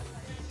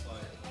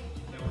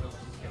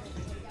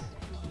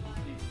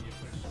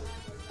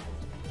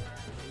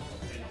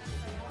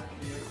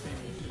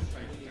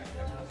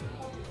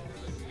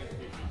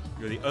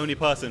 You're the only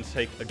person to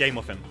take a game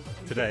off him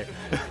today.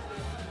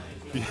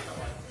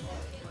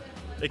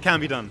 It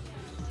can be done.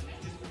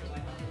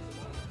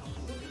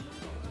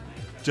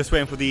 Just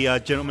waiting for the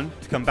gentleman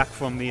to come back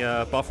from the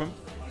bathroom,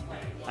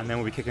 and then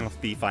we'll be kicking off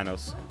the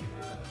finals.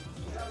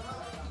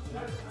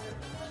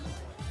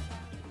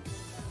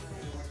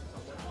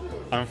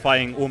 I'm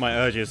fighting all my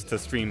urges to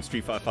stream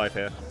Street Fighter 5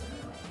 here.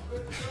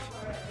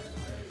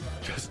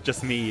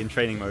 just me in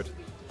training mode.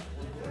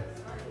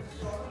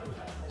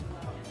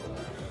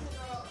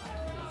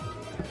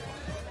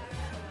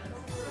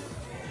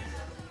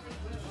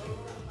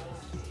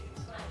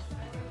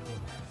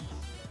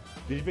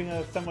 Did you bring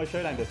a Samurai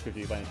Showdown disc with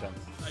you by any chance?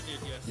 I did,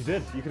 yes. You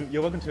did?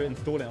 You're welcome to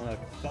install it on a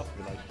stuff if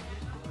you like.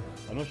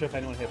 I'm not sure if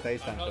anyone here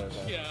plays Sam Show.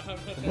 But... Yeah, I'm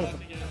going to have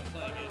to get it and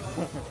play again.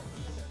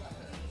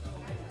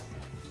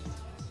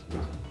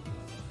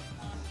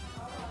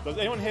 Does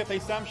anyone here play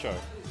Sam Show? I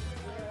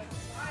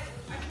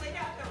played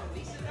out the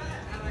release of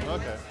that, and I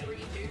Okay.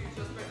 3D2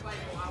 just by playing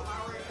WoW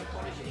Hour and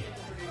punishing it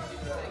to produce new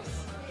things.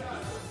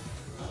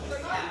 So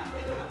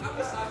yeah, I'm a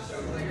Sam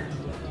Show player.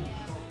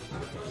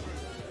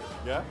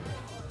 Yeah?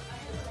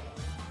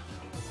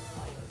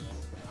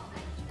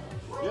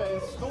 Yeah,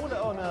 install it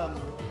on, I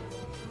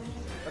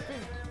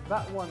think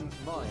that one's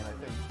mine, I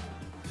think.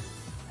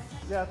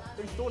 Yeah,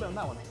 install it on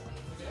that one.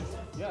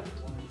 Yeah.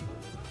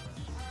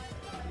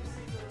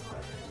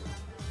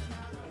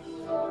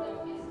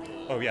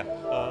 Oh yeah,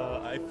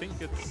 I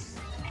think it's...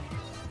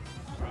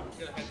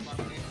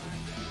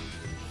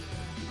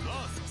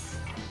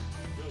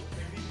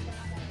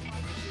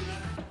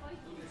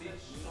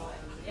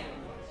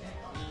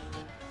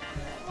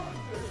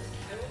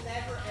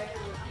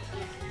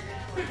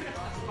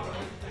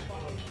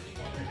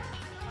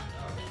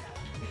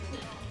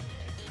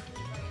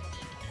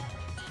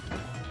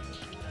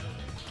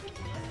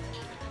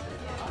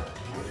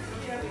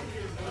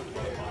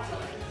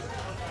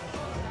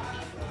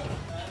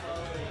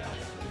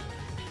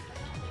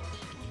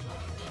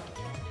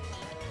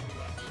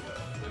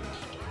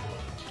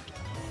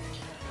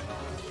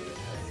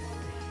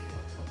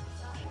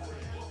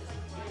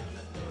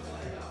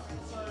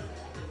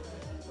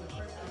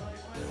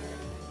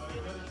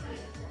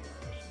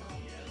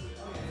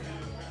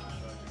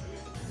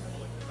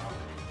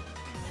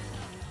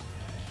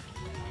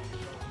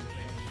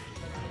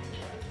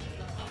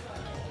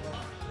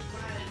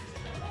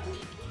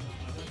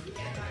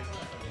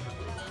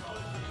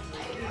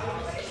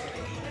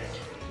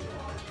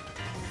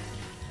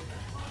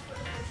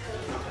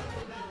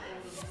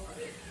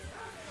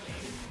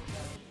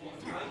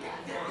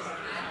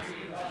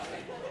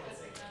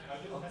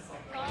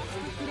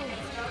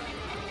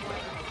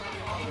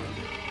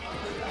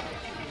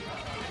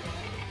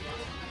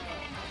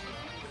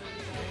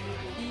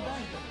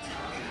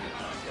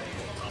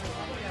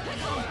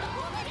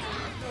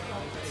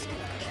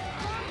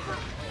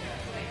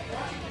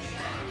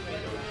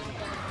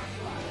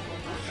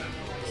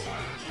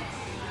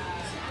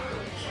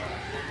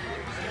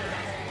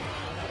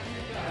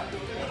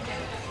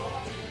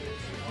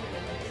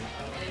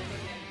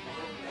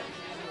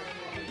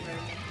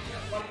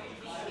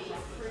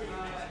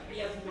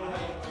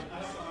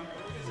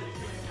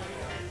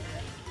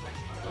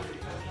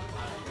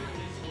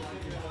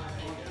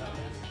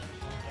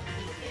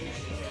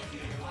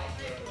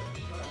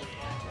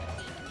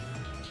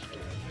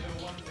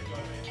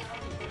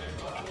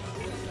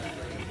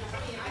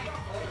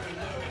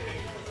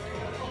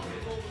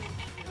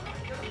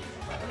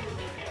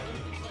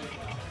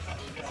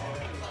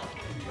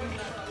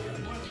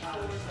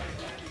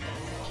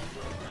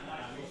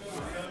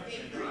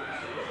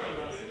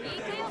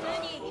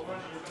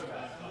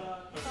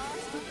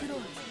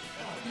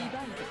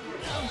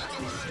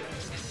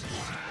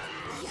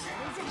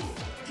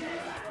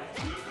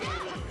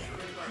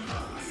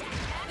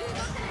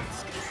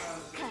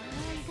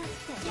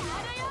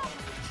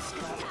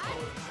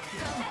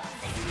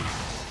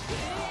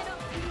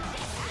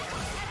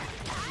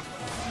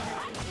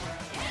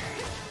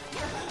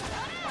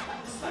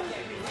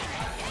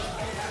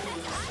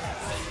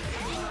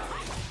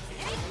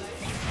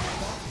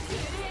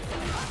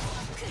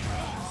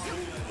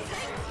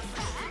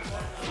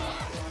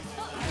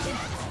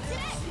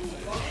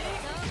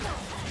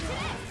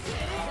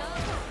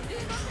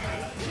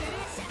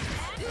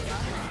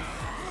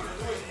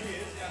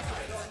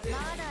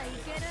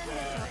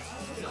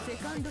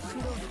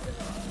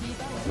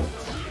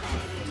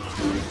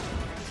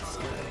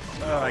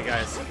 Alright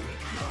guys,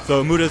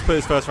 so Muda's put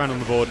his first round on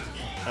the board.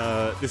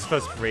 This is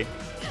first of 3.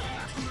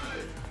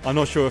 I'm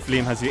not sure if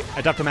Liam has the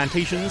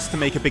adaptamentations to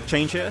make a big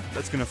change here.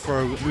 That's going to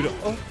throw Muda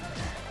off.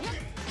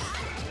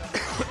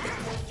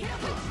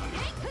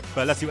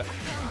 But let's see what...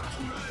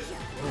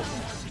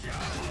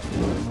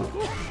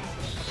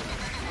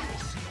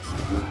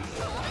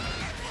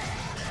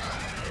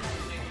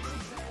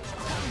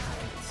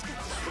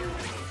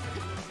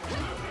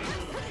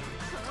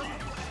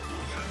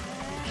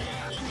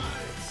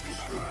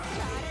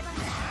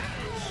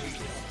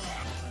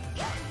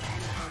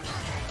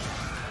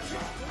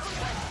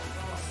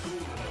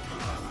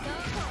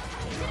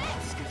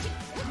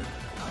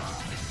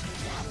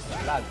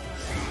 Lad.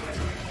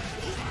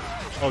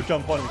 Oh,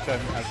 jump on and show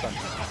him how fun.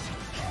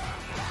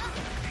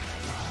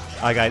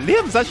 Alright guys,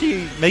 Liam's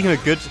actually making a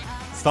good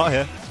start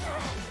here.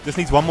 Just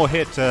needs one more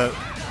hit to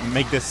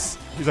make this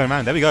his own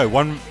round. There we go.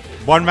 One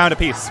round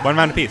apiece. One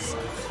round apiece.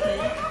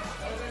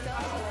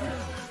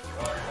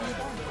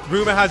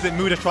 Rumor has it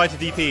Muda tried to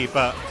DP,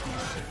 but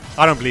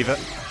I don't believe it.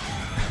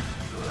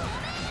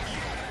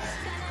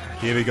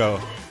 Here we go.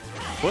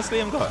 What's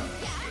Liam got?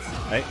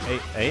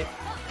 8.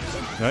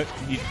 No.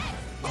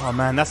 Oh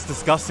man, that's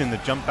disgusting. The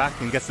jump back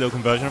and gets a little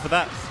conversion for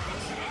that.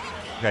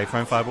 Okay,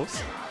 throwing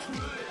fireballs.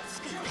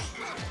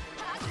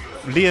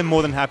 Liam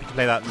more than happy to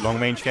play that long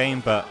range game,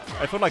 but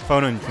I feel like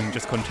Fonon can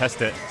just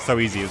contest it so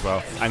easy as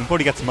well. And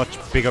probably gets a much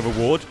bigger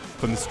reward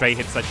from the straight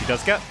hits that she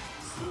does get.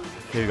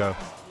 Here we go.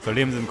 So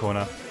Liam's in the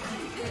corner.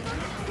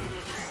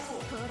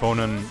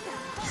 Fonon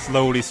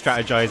slowly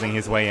strategizing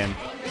his way in.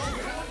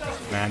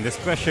 Man, this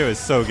pressure is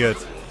so good.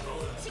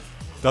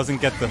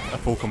 Doesn't get a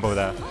full combo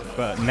there,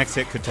 but next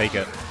hit could take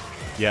it.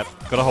 Yep,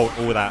 gotta hold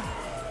all that.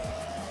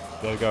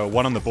 There we go,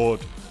 1 on the board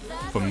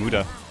for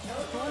Muda.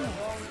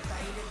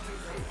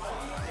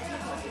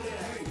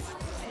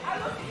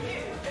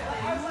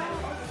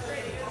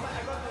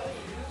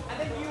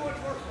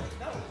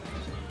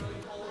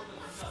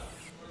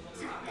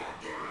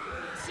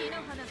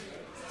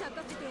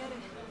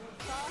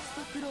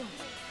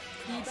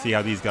 See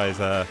how these guys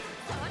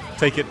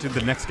take it to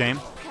the next game.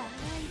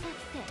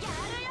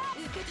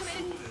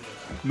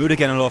 Muda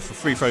getting a lot for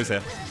free throws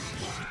here.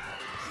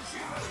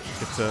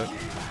 Gets a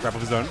grab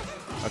of his own.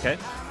 Okay.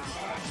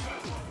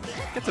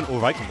 Gets an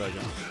alright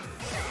conversion.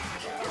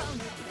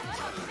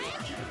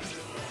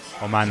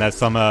 Oh man, there's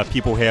some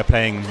people here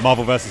playing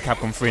Marvel vs.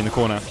 Capcom 3 in the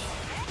corner.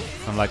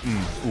 I'm like,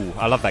 ooh,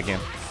 I love that game.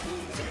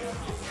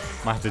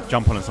 Might have to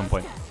jump on at some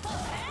point.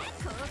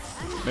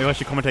 Maybe I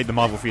should commentate the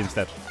Marvel 3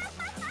 instead.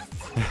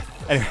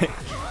 Anyway.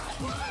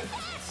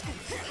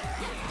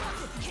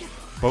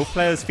 Both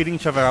players feeding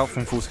each other out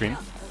from full screen.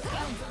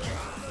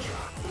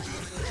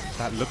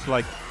 That looks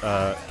like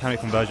counter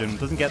conversion.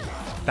 Doesn't get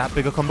that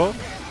big a combo,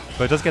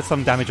 but it does get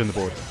some damage on the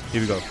board.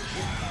 Here we go.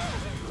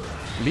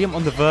 Liam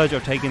on the verge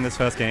of taking this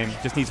first game.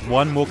 Just needs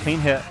one more clean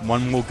hit,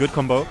 one more good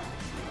combo,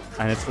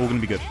 and it's all going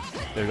to be good.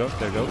 There we go,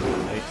 there we go.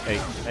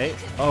 8.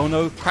 Oh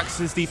no, cracks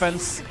his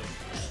defense.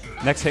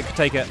 Next hit could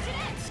take it.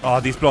 Oh,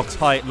 these blocks,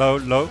 high, low,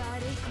 low.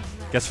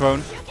 Gets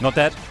thrown, not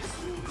dead.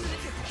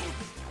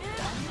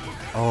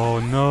 Oh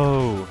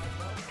no.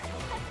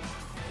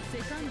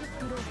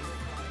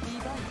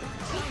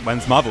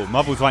 When's Marvel?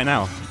 Marvel's right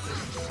now.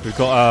 We've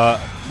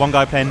got one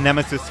guy playing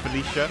Nemesis,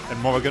 Felicia, and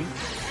Morrigan.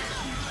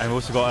 And we've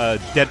also got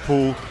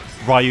Deadpool,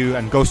 Ryu,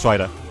 and Ghost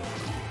Rider.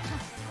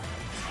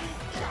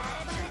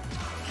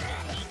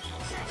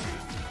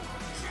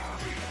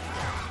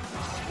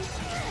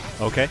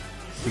 Okay.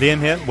 Liam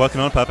here, working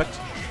on it, perfect.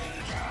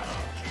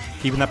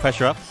 Keeping that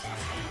pressure up.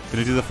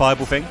 Gonna do the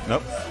fireball thing.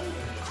 Nope.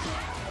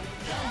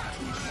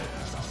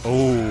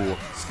 Oh,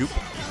 scoop.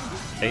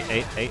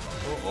 8.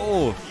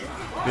 Oh.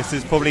 This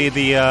is probably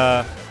the,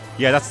 yeah,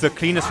 that's the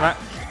cleanest round.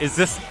 Is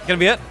this going to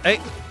be it?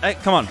 Hey,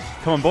 come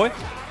on, boy.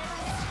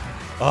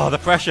 Oh, the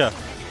pressure.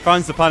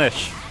 Finds the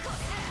punish.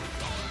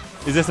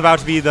 Is this about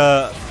to be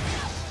the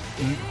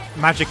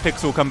magic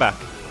pixel comeback?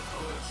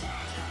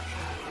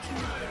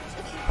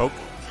 Poke.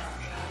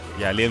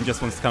 Yeah, Liam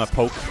just wants to kind of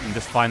poke and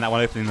just find that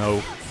one opening.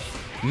 No,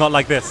 not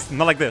like this,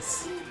 not like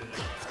this.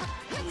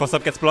 Cross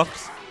up gets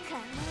blocked.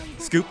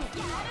 Scoop.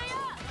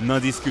 None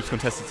of these scoops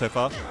contested so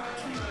far.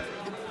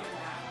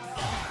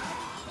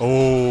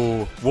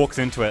 Oh, walks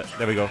into it.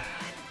 There we go.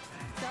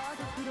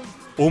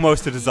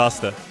 Almost a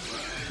disaster.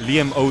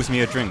 Liam owes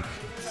me a drink.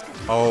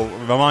 I'll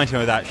remind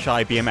him of that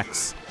shy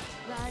BMX.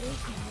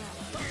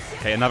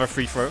 Okay, another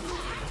free throw.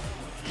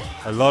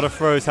 A lot of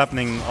throws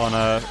happening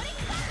on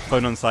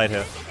phone on side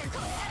here.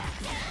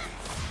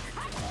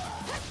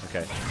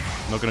 Okay,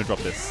 I'm not gonna drop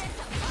this.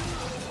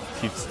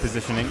 Keeps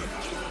positioning.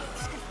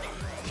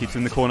 Keeps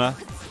in the corner.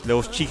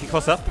 Little cheeky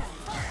cross up.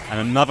 And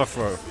another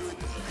throw.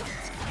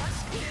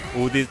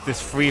 All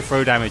this free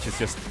throw damage is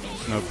just,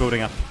 you know,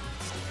 building up.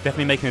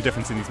 Definitely making a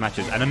difference in these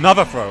matches. And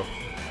another throw.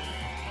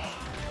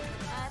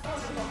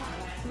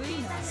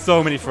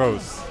 So many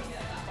throws.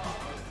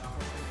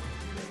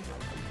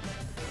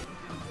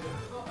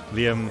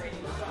 Liam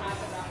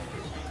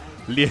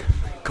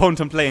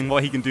contemplating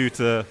what he can do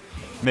to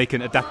make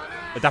an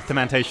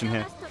adaptamentation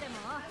here.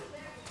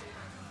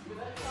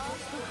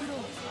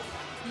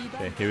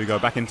 Okay, here we go,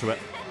 back into it.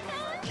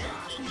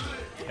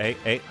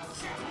 8.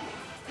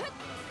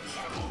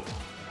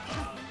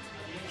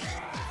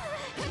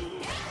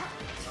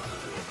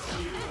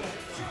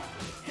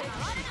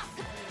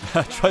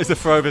 Tries to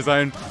throw of his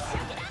own.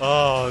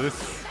 Oh,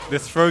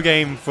 this throw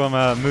game from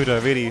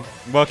Muda really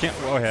working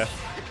well here.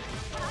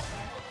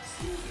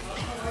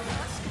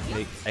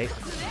 8.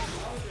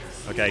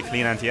 Okay,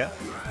 clean anti-air.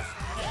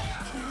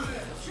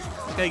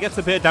 Okay, he gets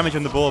a bit of damage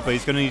on the board, but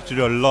he's going to need to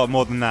do a lot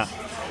more than that.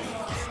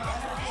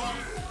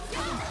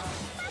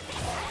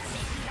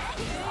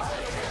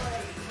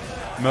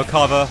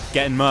 Merkava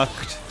getting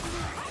murked.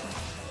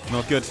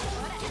 Not good.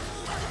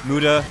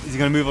 Muda, is he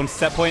going to move on to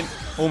set point?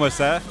 Almost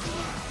there.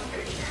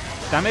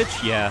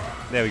 Damage? Yeah,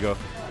 there we go.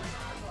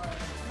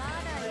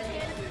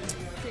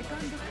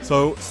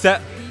 So,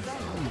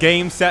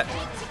 game set,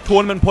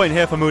 tournament point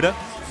here for Muda.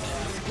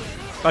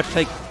 About to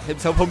take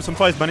himself home some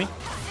prize money.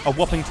 A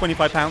whopping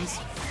 £25.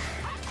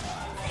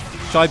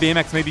 Shy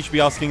BMX maybe should be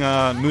asking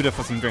Muda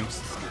for some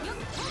drinks.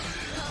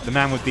 The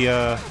man with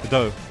the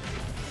dough.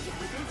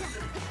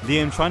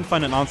 Liam trying to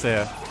find an answer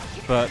here.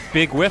 But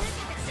big whiff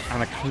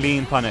and a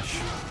clean punish.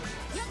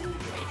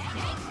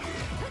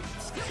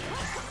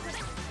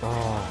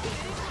 Oh,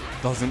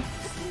 doesn't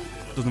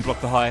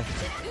block the high.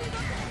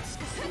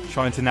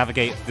 Trying to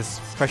navigate these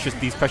precious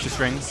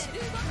strings.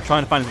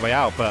 Trying to find his way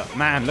out, but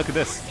man, look at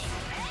this.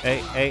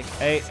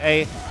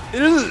 Hey.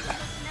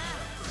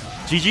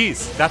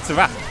 GG's, that's a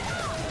wrap.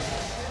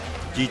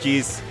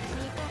 GG's.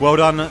 Well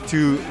done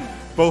to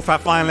both our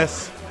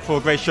finalists for a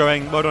great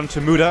showing. Well done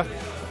to Muda.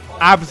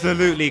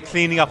 Absolutely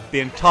cleaning up the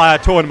entire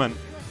tournament.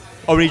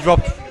 Only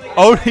dropped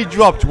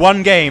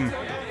one game.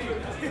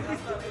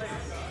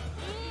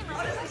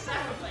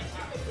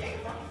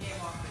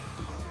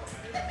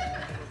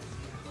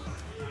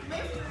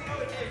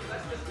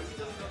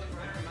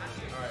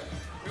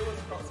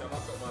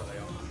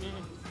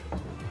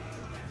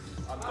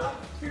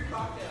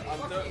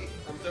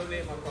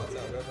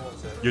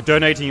 You're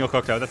donating your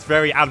cocktail. That's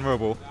very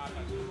admirable.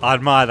 I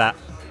admire that.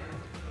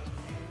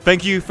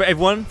 Thank you for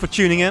everyone for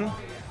tuning in.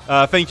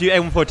 Thank you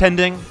everyone for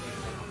attending.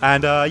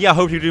 And yeah,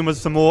 hopefully we're doing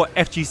some more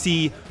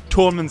FGC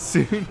tournaments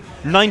soon.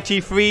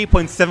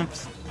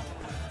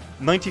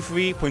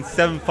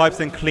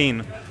 93.75%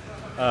 clean.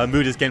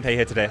 Muda's gameplay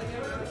here today.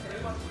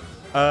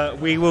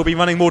 We will be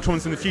running more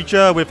tournaments in the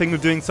future. We're thinking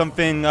of doing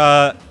something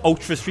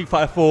Ultra Street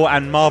Fighter 4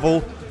 and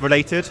Marvel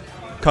related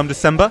come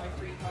December.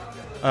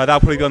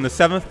 That'll probably be on the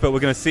 7th, but we're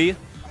going to see.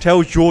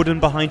 Tell Jordan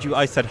behind you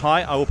I said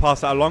hi. I will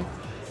pass that along.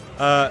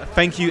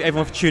 Thank you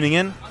everyone for tuning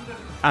in.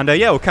 And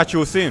yeah, we'll catch you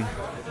all soon.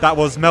 That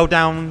was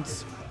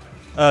Meltdown's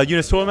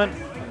UNIST tournament.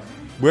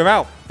 We're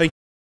out.